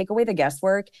 again, take away the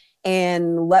guesswork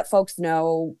and let folks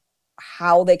know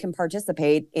how they can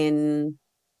participate in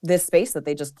this space that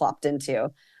they just plopped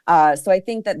into. So I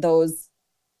think that those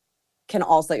can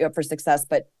all set you up for success,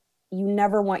 but you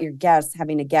never want your guests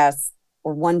having to guess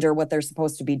or wonder what they're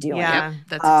supposed to be doing. That's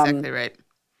exactly right.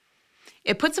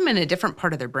 It puts them in a different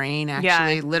part of their brain,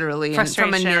 actually, literally.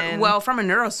 Frustration. And from a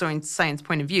neuroscience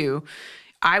point of view,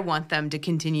 I want them to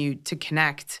continue to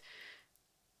connect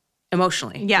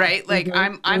emotionally, right? Like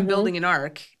I'm building an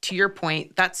arc. To your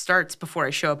point, that starts before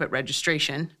I show up at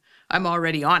registration. I'm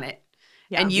already on it.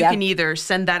 And you can either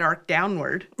send that arc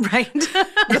downward, right,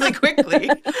 really quickly,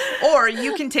 or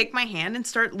you can take my hand and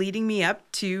start leading me up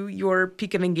to your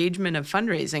peak of engagement of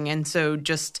fundraising. And so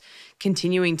just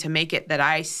continuing to make it that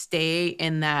I stay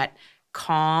in that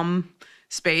calm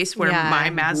space where my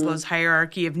Maslow's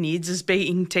hierarchy of needs is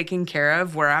being taken care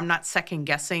of, where I'm not second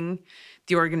guessing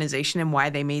the organization and why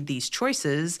they made these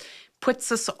choices,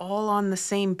 puts us all on the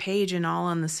same page and all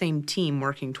on the same team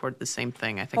working toward the same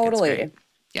thing. I think it's great.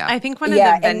 Yeah, I think one of the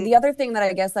and the other thing that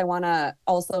I guess I want to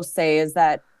also say is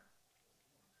that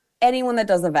anyone that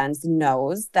does events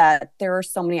knows that there are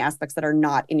so many aspects that are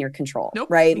not in your control,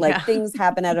 right? Like things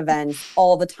happen at events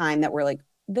all the time that we're like,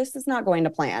 this is not going to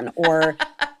plan. Or,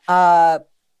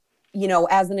 you know,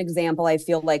 as an example, I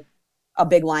feel like a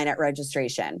big line at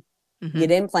registration. You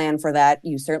didn't plan for that.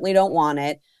 You certainly don't want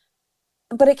it,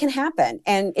 but it can happen.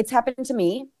 And it's happened to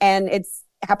me, and it's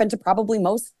happened to probably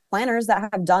most planners that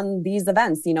have done these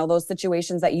events, you know, those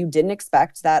situations that you didn't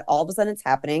expect, that all of a sudden it's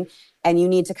happening and you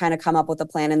need to kind of come up with a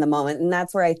plan in the moment. And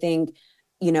that's where I think,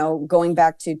 you know, going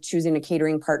back to choosing a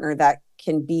catering partner that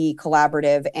can be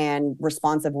collaborative and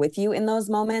responsive with you in those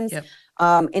moments,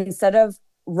 instead of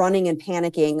running and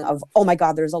panicking of, oh my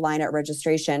God, there's a line at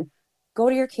registration, go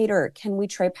to your caterer. Can we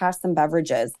try past some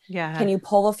beverages? Can you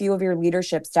pull a few of your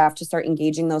leadership staff to start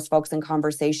engaging those folks in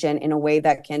conversation in a way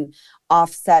that can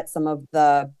offset some of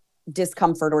the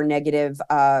discomfort or negative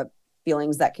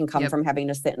feelings that can come from having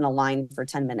to sit in a line for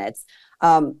 10 minutes?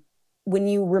 When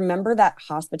you remember that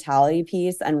hospitality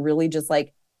piece and really just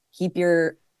like keep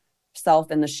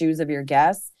yourself in the shoes of your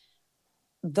guests,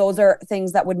 those are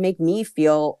things that would make me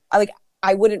feel like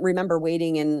I wouldn't remember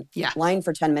waiting in line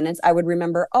for 10 minutes. I would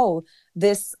remember, oh,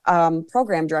 this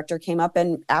program director came up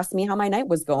and asked me how my night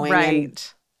was going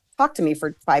and talked to me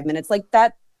for 5 minutes. Like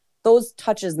that, those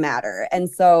touches matter. And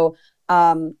so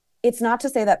it's not to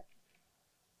say that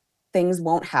things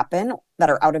won't happen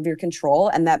that are out of your control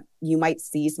and that you might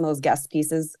see some of those guest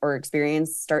pieces or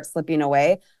experience start slipping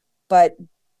away. But,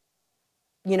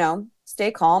 you know,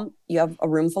 stay calm. You have a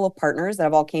room full of partners that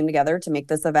have all came together to make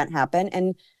this event happen,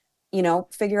 and, you know,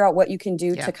 figure out what you can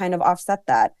do to kind of offset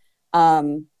that.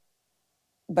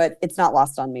 but it's not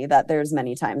lost on me that there's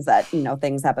many times that,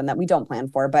 things happen that we don't plan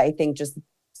for. But I think just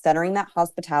centering that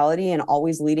hospitality and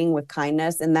always leading with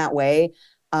kindness in that way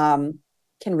can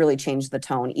really change the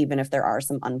tone, even if there are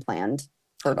some unplanned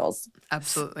hurdles.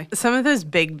 Absolutely. Some of those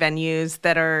big venues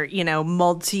that are,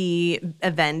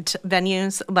 multi-event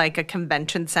venues, like a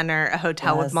convention center, a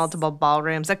hotel with multiple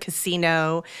ballrooms, a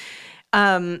casino.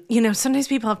 Sometimes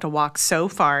people have to walk so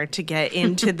far to get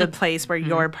into the place where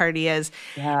your party is.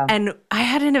 Yeah. And I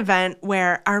had an event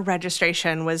where our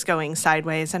registration was going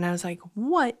sideways and I was like,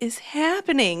 what is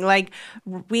happening? Like,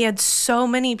 we had so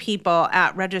many people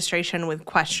at registration with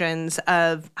questions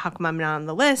of how come I'm not on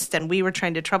the list? And we were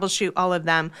trying to troubleshoot all of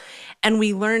them. And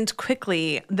we learned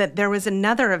quickly that there was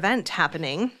another event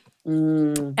happening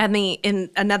in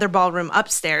another ballroom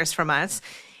upstairs from us.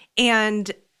 And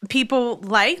people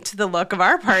liked the look of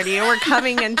our party and were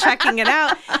coming and checking it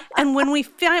out. And when we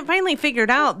finally figured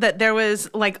out that there was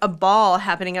like a ball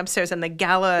happening upstairs and the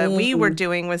gala we were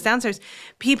doing was downstairs,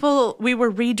 we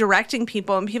were redirecting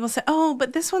people and people said, oh,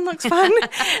 but this one looks fun.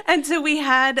 And so we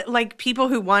had like people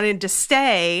who wanted to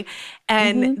stay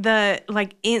and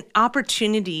the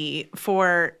opportunity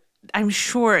for, I'm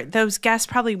sure those guests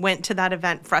probably went to that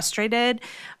event frustrated,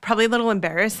 probably a little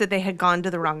embarrassed that they had gone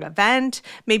to the wrong event,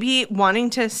 maybe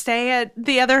wanting to stay at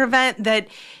the other event, that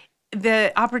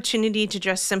the opportunity to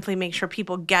just simply make sure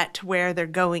people get to where they're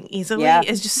going easily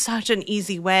is just such an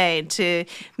easy way to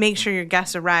make sure your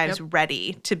guest arrives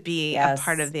ready to be a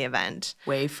part of the event.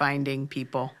 Wayfinding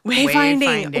people.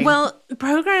 Wayfinding. Well,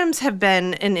 programs have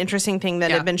been an interesting thing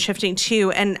that have been shifting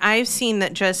too. And I've seen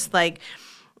that just like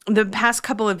the past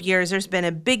couple of years, there's been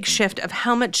a big shift of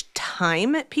how much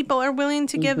time people are willing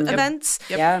to give events.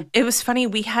 Yeah. It was funny.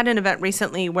 We had an event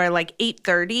recently where like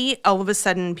 8:30, all of a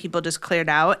sudden people just cleared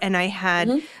out. And I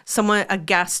had a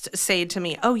guest say to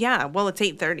me, oh yeah, well, it's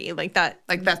 8:30. Like that.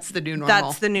 Like that's the new normal.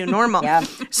 That's the new normal.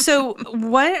 So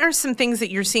what are some things that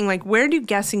you're seeing? Like where do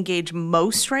guests engage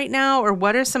most right now? Or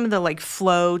what are some of the like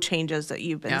flow changes that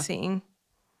you've been seeing?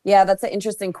 Yeah, that's an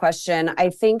interesting question. I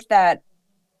think that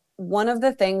one of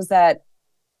the things that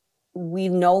we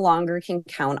no longer can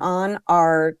count on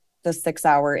are the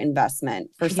 6-hour investment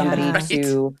for somebody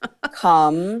to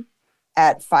come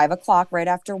at 5 o'clock right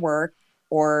after work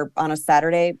or on a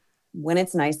Saturday when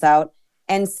it's nice out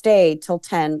and stay till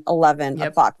 10, 11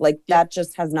 o'clock. Like that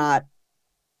just has not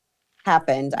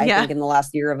happened, I think, in the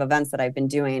last year of events that I've been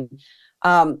doing.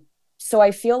 So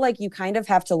I feel like you kind of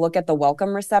have to look at the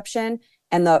welcome reception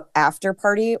and the after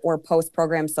party or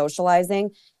post-program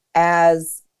socializing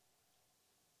as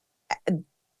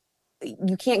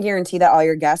you can't guarantee that all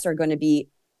your guests are going to be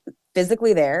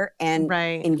physically there and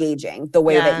engaging the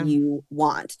way that you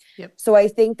want. So I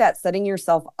think that setting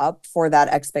yourself up for that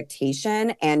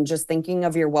expectation and just thinking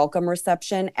of your welcome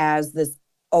reception as this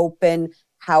open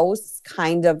house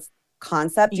kind of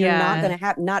concept, you're not going to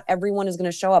have, not everyone is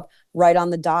going to show up right on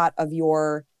the dot of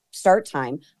your start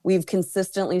time. We've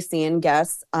consistently seen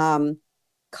guests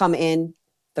come in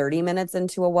 30 minutes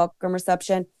into a welcome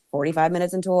reception, 45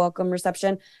 minutes into a welcome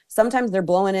reception. Sometimes they're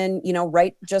blowing in,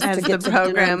 right just as to get the to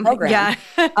program. The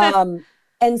program.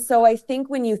 And so I think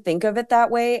when you think of it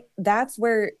that way, that's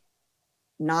where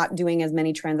not doing as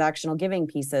many transactional giving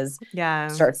pieces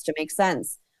starts to make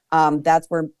sense. That's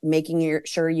where making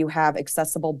sure you have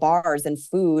accessible bars and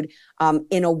food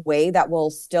in a way that will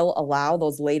still allow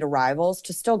those late arrivals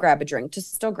to still grab a drink, to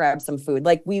still grab some food.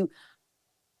 Like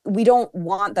we don't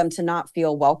want them to not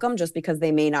feel welcome just because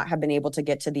they may not have been able to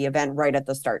get to the event right at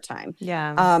the start time.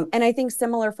 And I think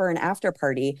similar for an after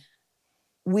party,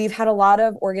 we've had a lot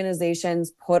of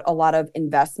organizations put a lot of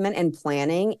investment and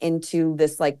planning into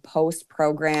this like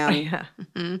post-program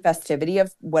festivity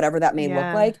of whatever that may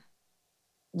look like.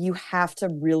 You have to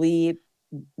really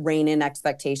rein in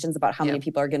expectations about how many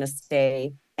people are going to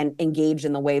stay and engage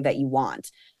in the way that you want.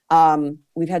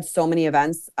 We've had so many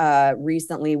events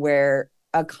recently where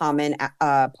a common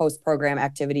post-program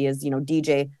activity is,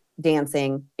 DJ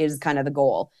dancing is kind of the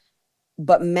goal.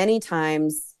 But many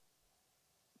times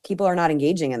people are not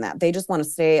engaging in that. They just want to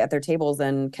stay at their tables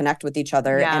and connect with each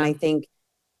other. And I think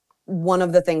one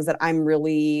of the things that I'm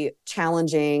really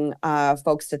challenging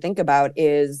folks to think about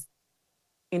is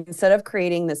instead of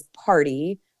creating this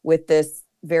party with this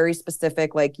very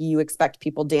specific, like you expect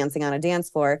people dancing on a dance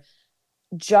floor,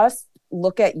 just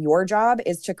look at your job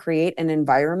is to create an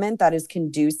environment that is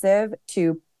conducive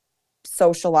to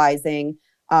socializing.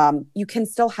 You can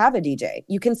still have a DJ,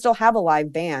 you can still have a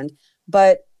live band,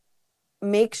 but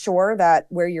make sure that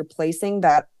where you're placing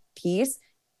that piece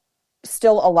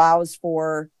still allows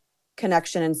for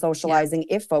connection and socializing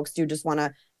if folks do just want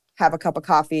to have a cup of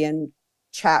coffee and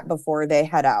chat before they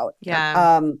head out.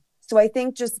 So I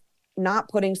think just not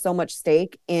putting so much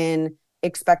stake in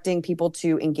expecting people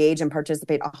to engage and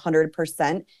participate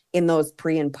 100% in those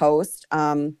pre and post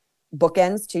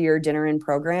bookends to your dinner and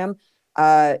program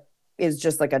is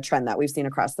just like a trend that we've seen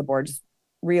across the board. Just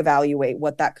reevaluate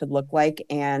what that could look like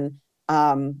and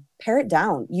pare it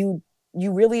down. You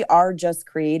really are just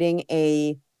creating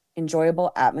a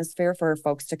enjoyable atmosphere for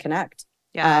folks to connect.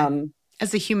 Yeah.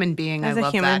 As a human being, I love that. As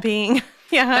a human being.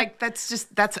 Yeah. Like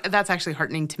that's actually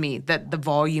heartening to me that the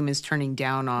volume is turning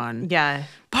down on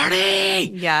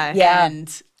party. Yeah.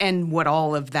 And what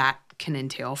all of that can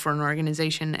entail for an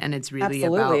organization. And it's really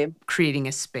about creating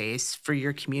a space for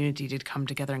your community to come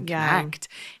together and connect.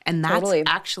 And that's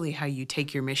actually how you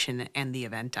take your mission and the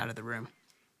event out of the room.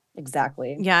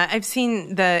 Exactly. Yeah, I've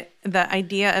seen the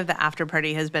idea of the after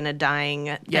party has been a dying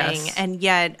thing. And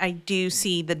yet I do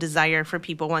see the desire for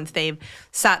people once they've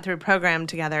sat through a program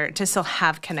together to still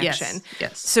have connection.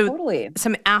 Yes. So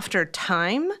some after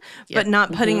time, but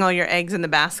not putting all your eggs in the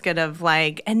basket of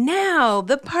like, and now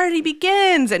the party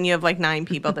begins. And you have like 9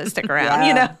 people that stick around,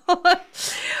 you know?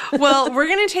 Well, we're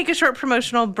going to take a short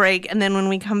promotional break. And then when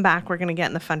we come back, we're going to get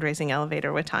in the fundraising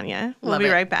elevator with Tanya. We'll be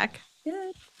right back.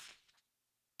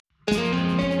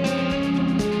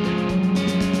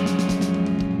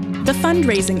 The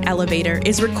Fundraising Elevator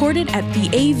is recorded at the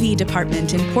AV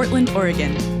department in Portland,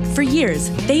 Oregon. For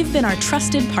years, they've been our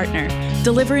trusted partner,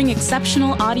 delivering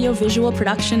exceptional audio-visual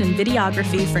production and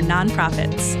videography for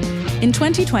nonprofits. In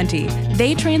 2020,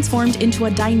 they transformed into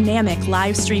a dynamic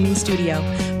live streaming studio,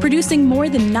 producing more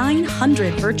than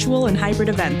 900 virtual and hybrid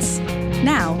events.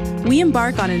 Now, we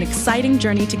embark on an exciting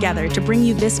journey together to bring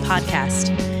you this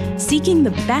podcast. Seeking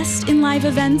the best in live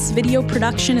events, video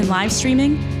production, and live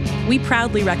streaming? We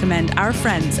proudly recommend our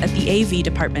friends at the AV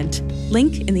department.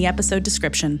 Link in the episode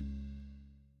description.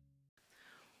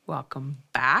 Welcome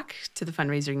back to the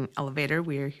Fundraising Elevator.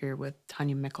 We are here with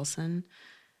Tanya Mikkelson,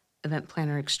 event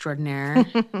planner extraordinaire,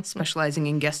 specializing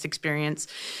in guest experience.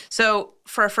 So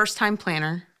for a first-time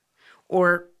planner,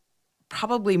 or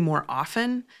probably more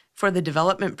often for the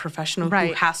development professional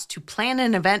who has to plan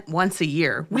an event once a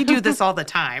year. We do this all the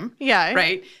time.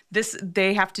 Right?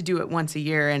 They have to do it once a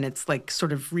year, and it's like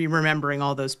sort of remembering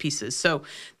all those pieces. So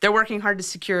they're working hard to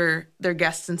secure their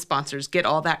guests and sponsors, get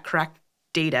all that correct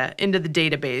data into the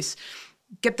database,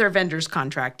 get their vendors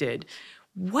contracted.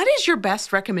 What is your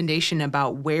best recommendation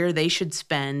about where they should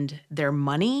spend their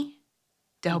money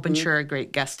to help ensure a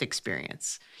great guest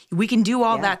experience? We can do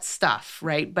all that stuff,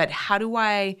 right? But how do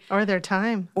I... Or their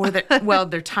time.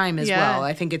 Their time as well.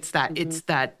 I think it's that it's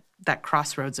that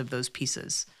crossroads of those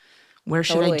pieces. Where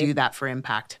should I do that for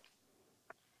impact?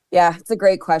 Yeah, it's a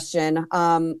great question.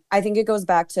 I think it goes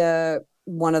back to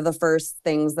one of the first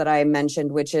things that I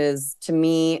mentioned, which is, to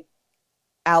me,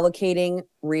 allocating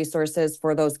resources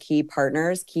for those key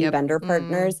partners, key vendor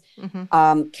partners,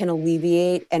 can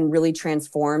alleviate and really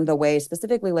transform the way,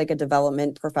 specifically like a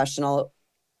development professional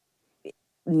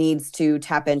needs to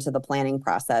tap into the planning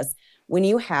process. When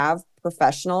you have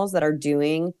professionals that are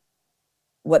doing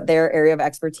what their area of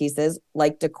expertise is,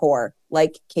 like decor,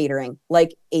 like catering,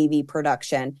 like AV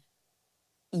production,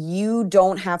 you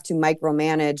don't have to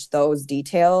micromanage those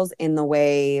details in the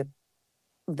way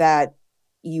that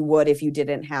you would if you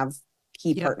didn't have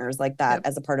key partners like that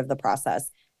as a part of the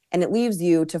process. And it leaves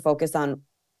you to focus on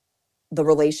the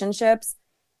relationships,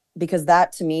 because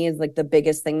that to me is like the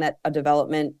biggest thing that a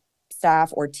development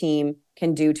staff or team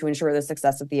can do to ensure the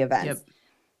success of the events.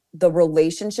 The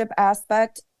relationship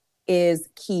aspect is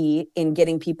key in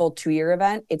getting people to your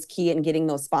event. It's key in getting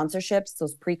those sponsorships,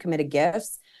 those pre-committed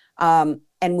gifts. And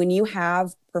when you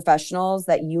have professionals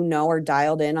that you know are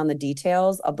dialed in on the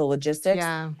details of the logistics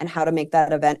and how to make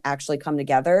that event actually come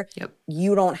together,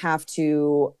 you don't have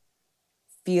to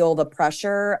feel the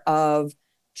pressure of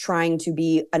trying to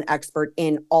be an expert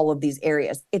in all of these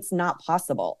areas. It's not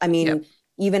possible. I mean,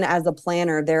 even as a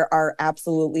planner, there are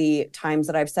absolutely times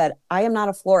that I've said, I am not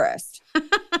a florist.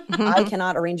 I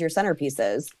cannot arrange your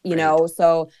centerpieces, you know?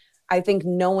 So I think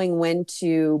knowing when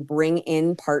to bring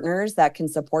in partners that can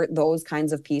support those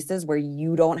kinds of pieces where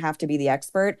you don't have to be the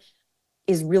expert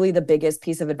is really the biggest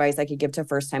piece of advice I could give to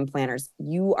first-time planners.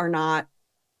 You are not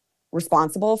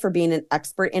responsible for being an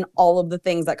expert in all of the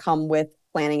things that come with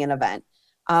planning an event.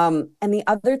 And the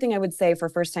other thing I would say for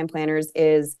first-time planners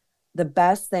is the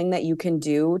best thing that you can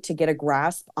do to get a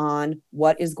grasp on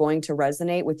what is going to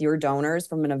resonate with your donors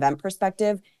from an event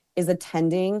perspective is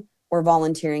attending or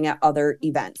volunteering at other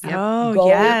events. Go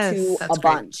to a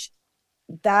bunch.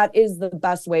 That is the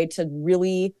best way to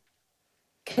really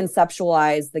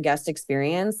conceptualize the guest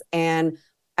experience. And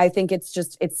I think it's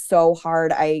so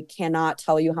hard. I cannot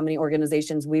tell you how many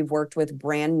organizations we've worked with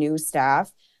brand new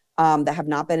staff that have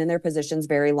not been in their positions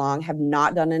very long, have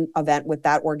not done an event with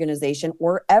that organization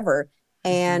or ever.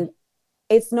 And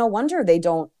it's no wonder they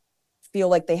don't feel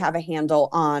like they have a handle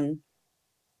on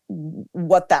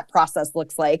what that process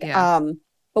looks like. Yeah.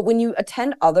 But when you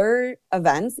attend other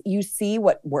events, you see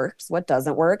what works, what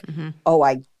doesn't work. Oh,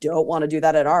 I don't want to do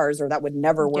that at ours, or that would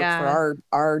never work for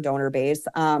our donor base.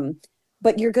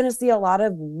 But you're going to see a lot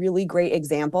of really great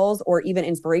examples, or even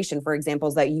inspiration for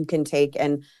examples that you can take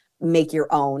and make your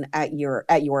own at your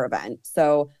event.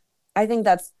 So I think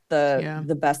that's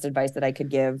the best advice that I could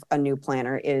give a new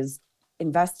planner is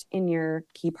invest in your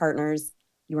key partners.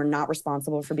 You are not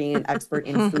responsible for being an expert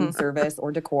in food service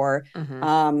or decor.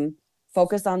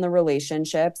 Focus on the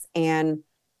relationships and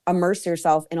immerse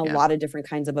yourself in a lot of different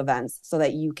kinds of events so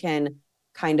that you can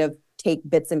kind of take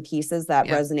bits and pieces that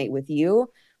resonate with you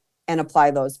and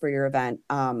apply those for your event.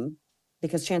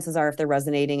 Because chances are if they're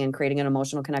resonating and creating an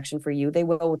emotional connection for you, they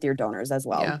will with your donors as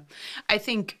well. Yeah. I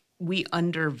think we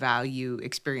undervalue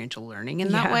experiential learning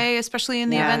in that way, especially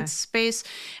in the events space.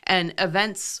 And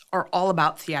events are all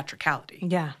about theatricality.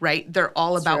 Yeah. Right? They're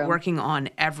all about working on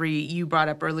you brought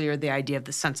up earlier the idea of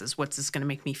the senses. What's this going to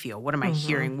make me feel? What am I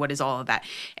hearing? What is all of that?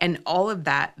 And all of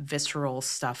that visceral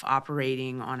stuff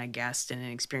operating on a guest and an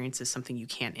experience is something you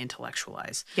can't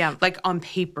intellectualize. Yeah. Like on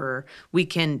paper, we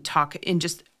can talk in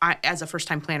just as a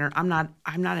first-time planner, I'm not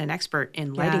an expert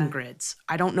in lighting grids.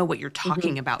 I don't know what you're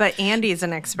talking about. But Andy's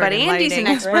an expert. But in Andy's lighting.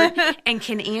 an expert. And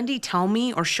can Andy tell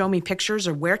me or show me pictures,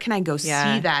 or where can I go see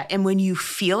that? And when you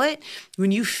feel it,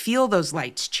 when you feel those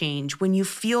lights change, when you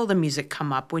feel the music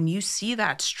come up, when you see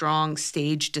that strong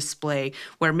stage display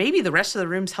where maybe the rest of the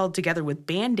room's held together with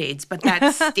Band-Aids, but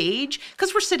that stage,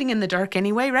 because we're sitting in the dark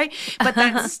anyway, right? But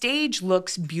that stage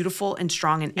looks beautiful and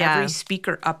strong, and every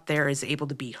speaker up there is able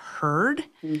to be heard.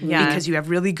 Because you have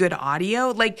really good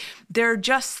audio. Like, there are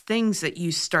just things that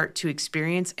you start to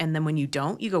experience, and then when you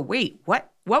don't, you go, wait,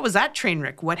 what was that train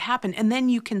wreck? What happened? And then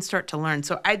you can start to learn.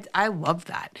 So I love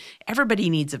that. Everybody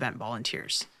needs event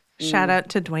volunteers. Shout out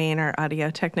to Dwayne, our audio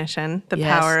technician, the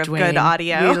power of good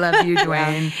audio. We love you,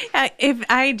 Dwayne. If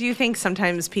I do think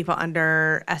sometimes people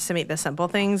underestimate the simple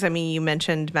things. I mean, you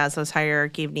mentioned Maslow's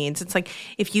hierarchy of needs. It's like,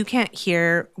 if you can't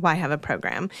hear, why have a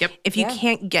program? Yep. If you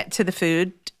can't get to the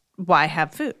food, why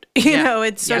have food? You know,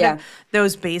 it's sort of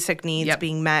those basic needs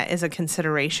being met is a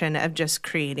consideration of just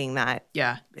creating that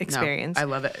experience. No, I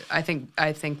love it. I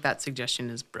think that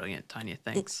suggestion is brilliant, Tanya.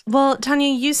 Thanks. Well,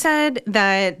 Tanya, you said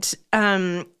that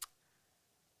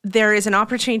there is an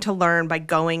opportunity to learn by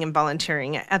going and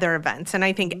volunteering at other events. And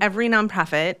I think every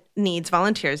nonprofit needs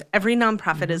volunteers. Every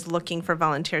nonprofit is looking for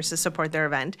volunteers to support their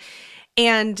event.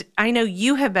 And I know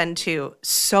you have been to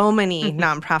so many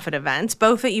nonprofit events,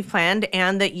 both that you've planned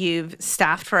and that you've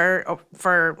staffed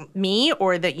for me,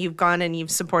 or that you've gone and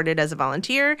you've supported as a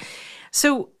volunteer.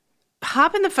 So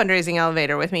hop in the fundraising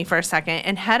elevator with me for a second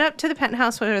and head up to the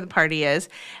penthouse where the party is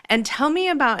and tell me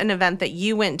about an event that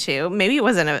you went to. Maybe it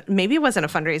wasn't a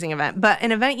fundraising event, but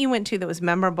an event you went to that was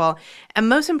memorable. And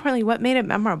most importantly, what made it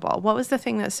memorable? What was the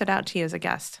thing that stood out to you as a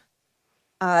guest?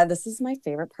 This is my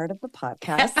favorite part of the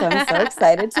podcast, so I'm so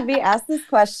excited to be asked this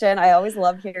question. I always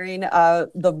love hearing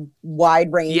the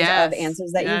wide range of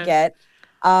answers that you get.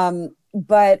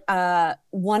 But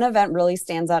one event really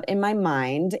stands out in my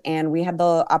mind, and we had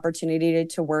the opportunity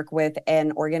to work with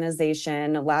an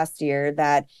organization last year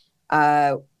that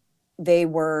they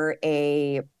were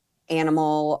a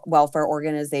animal welfare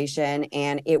organization,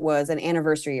 and it was an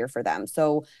anniversary year for them.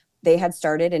 So they had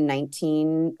started in the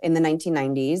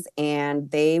 1990s,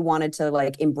 and they wanted to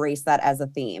like embrace that as a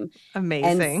theme.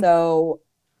 Amazing. And so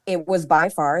it was by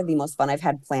far the most fun I've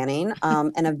had planning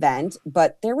an event.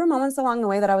 But there were moments along the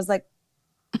way that I was like,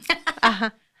 I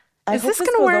hope this goes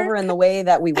over in the way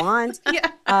that we want.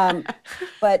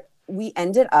 But we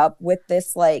ended up with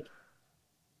this like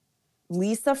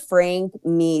Lisa Frank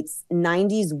meets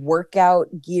 90s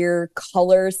workout gear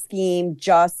color scheme,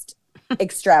 just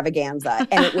extravaganza.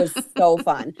 And it was so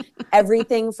fun.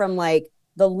 Everything from like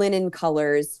the linen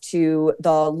colors to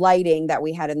the lighting that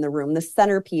we had in the room. The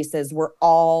centerpieces were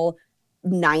all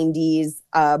 90s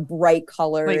bright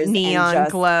colors. Like neon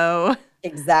glow.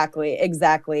 Exactly.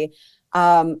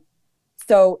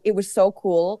 So it was so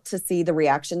cool to see the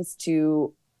reactions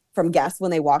from guests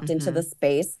when they walked into the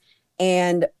space.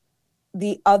 And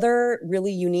the other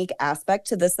really unique aspect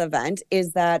to this event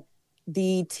is that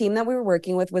the team that we were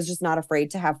working with was just not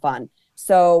afraid to have fun.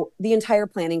 So the entire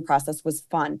planning process was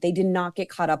fun. They did not get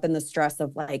caught up in the stress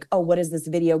of like, oh, what is this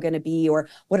video going to be? Or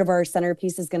what are our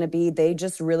centerpieces going to be? They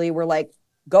just really were like,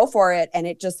 go for it. And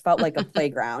it just felt like a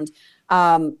playground.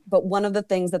 But one of the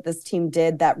things that this team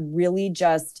did that really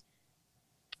just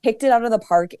kicked it out of the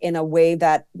park in a way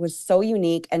that was so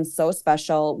unique and so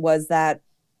special was that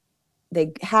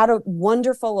they had a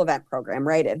wonderful event program,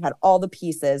 right? It had all the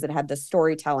pieces. It had the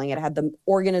storytelling. It had the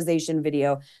organization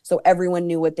video, so everyone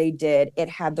knew what they did. It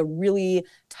had the really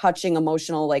touching,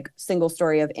 emotional, like single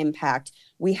story of impact.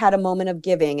 We had a moment of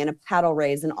giving and a paddle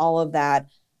raise and all of that.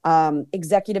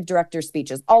 Executive director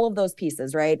speeches, all of those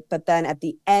pieces, right? But then at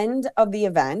the end of the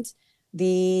event,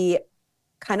 the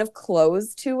kind of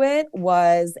close to it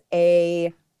was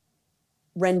a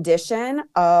rendition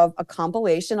of a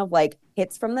compilation of like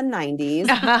hits from the 90s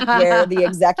where the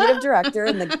executive director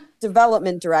and the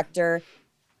development director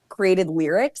created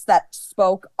lyrics that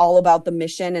spoke all about the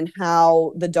mission and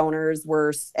how the donors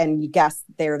were and guests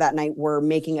there that night were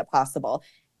making it possible.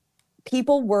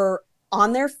 People were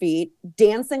on their feet,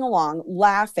 dancing along,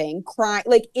 laughing, crying.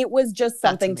 Like it was just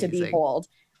something to behold.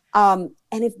 And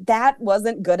if that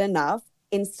wasn't good enough,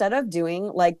 instead of doing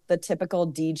like the typical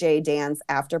DJ dance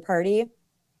after party,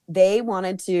 they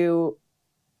wanted to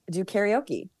do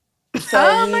karaoke.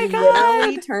 So we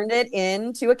literally turned it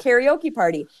into a karaoke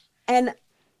party. And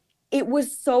it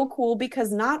was so cool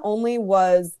because not only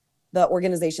was the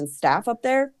organization staff up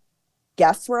there,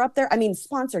 guests were up there. I mean,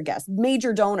 sponsor guests,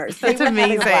 major donors. That's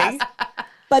amazing.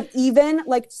 But even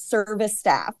like service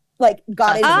staff, like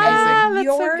got it. That's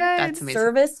Your so good.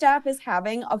 service staff is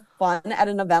having a fun at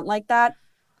an event like that.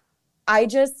 I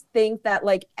just think that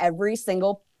like every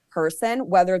single person,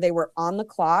 whether they were on the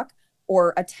clock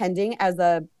or attending as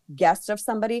a guest of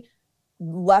somebody,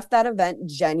 left that event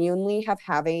genuinely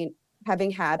having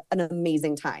had an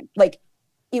amazing time. Like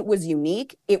it was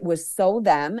unique. It was so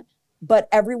them, but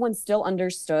everyone still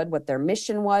understood what their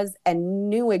mission was and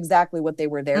knew exactly what they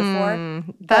were there for.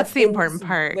 That's the important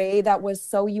part. Way that was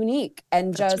so unique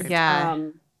and just,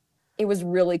 it was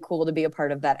really cool to be a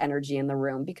part of that energy in the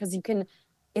room because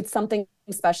it's something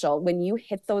special. When you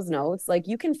hit those notes, like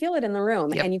you can feel it in the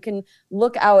room and you can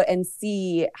look out and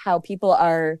see how people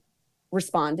are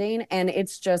responding and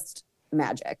it's just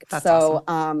magic. That's so,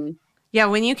 awesome.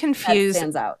 When you confuse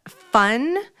stands out.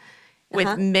 fun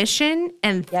with mission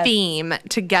and theme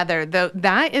together, though,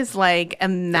 that is like a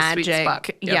magic. Sweet spot.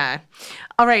 Yep. Yeah.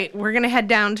 All right, we're going to head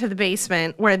down to the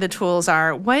basement where the tools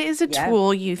are. What is a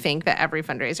tool you think that every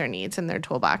fundraiser needs in their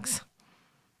toolbox?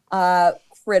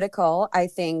 Critical. I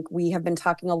think we have been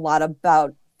talking a lot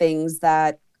about things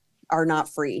that are not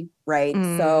free, right?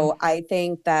 So I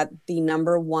think that the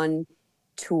number one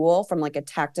tool from like a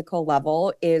tactical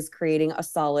level is creating a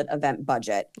solid event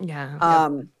budget.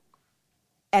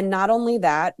 And not only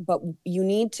that, but you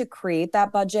need to create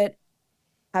that budget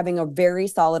having a very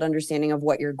solid understanding of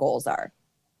what your goals are.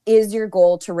 Is your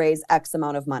goal to raise X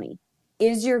amount of money?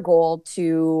 Is your goal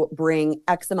to bring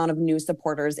X amount of new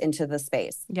supporters into the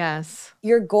space? Yes.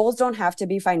 Your goals don't have to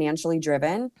be financially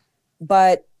driven,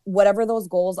 but whatever those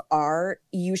goals are,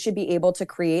 you should be able to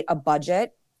create a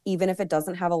budget, even if it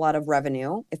doesn't have a lot of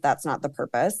revenue, if that's not the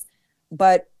purpose.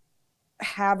 But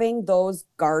having those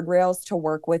guardrails to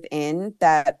work within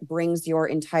that brings your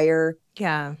entire,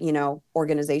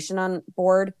 organization on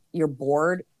board, your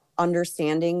board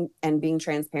understanding and being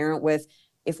transparent with,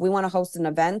 if we want to host an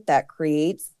event that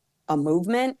creates a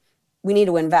movement, we need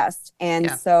to invest. And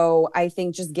so I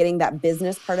think just getting that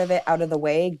business part of it out of the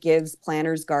way gives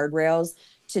planners guardrails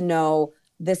to know,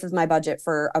 this is my budget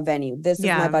for a venue. This is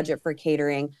my budget for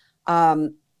catering.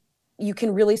 You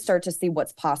can really start to see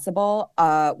what's possible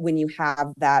when you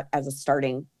have that as a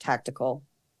starting tactical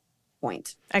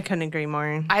point. I couldn't agree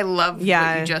more. I love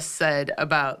what you just said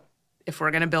about if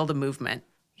we're going to build a movement.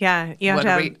 Yeah, you have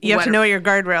to know what your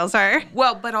guardrails are.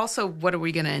 Well, but also, what are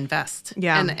we going to invest?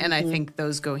 Yeah. And I think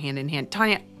those go hand in hand.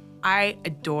 Tanya, I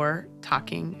adore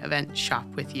talking event shop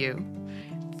with you.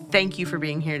 Thank you for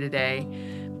being here today.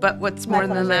 But what's more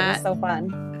than that, it was so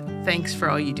fun. Thanks for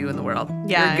all you do in the world.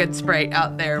 Yeah. You're a good sprite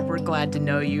out there. We're glad to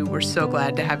know you. We're so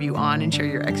glad to have you on and share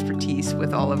your expertise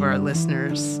with all of our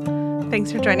listeners.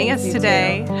 Thanks for joining us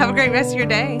today. Have a great rest of your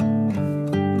day.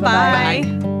 Bye.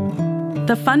 Bye.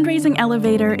 The Fundraising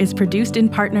Elevator is produced in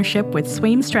partnership with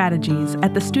Swaim Strategies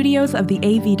at the studios of the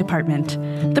AV Department.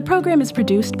 The program is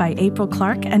produced by April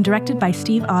Clark and directed by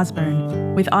Steve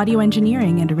Osborne, with audio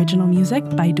engineering and original music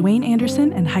by Dwayne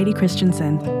Anderson and Heidi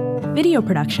Christensen. Video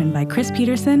production by Chris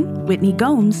Peterson, Whitney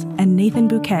Gomes, and Nathan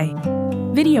Bouquet.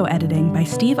 Video editing by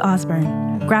Steve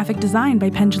Osborne. Graphic design by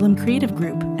Pendulum Creative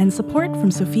Group, and support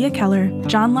from Sophia Keller,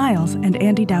 John Lyles, and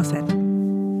Andy Dowsett.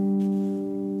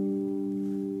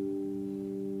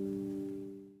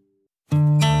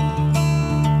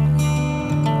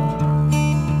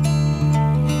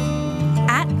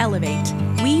 Elevate,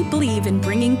 we believe in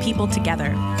bringing people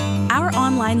together. Our our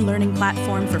online learning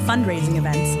platform for fundraising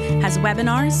events has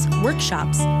webinars,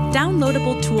 workshops,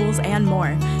 downloadable tools, and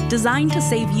more designed to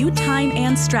save you time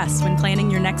and stress when planning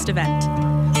your next event.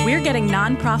 We're getting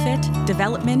nonprofit,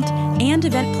 development, and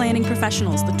event planning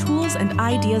professionals the tools and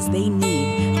ideas they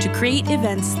need to create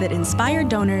events that inspire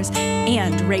donors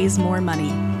and raise more money.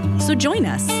 So join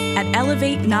us at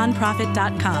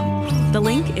elevatenonprofit.com. The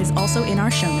link is also in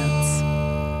our show notes.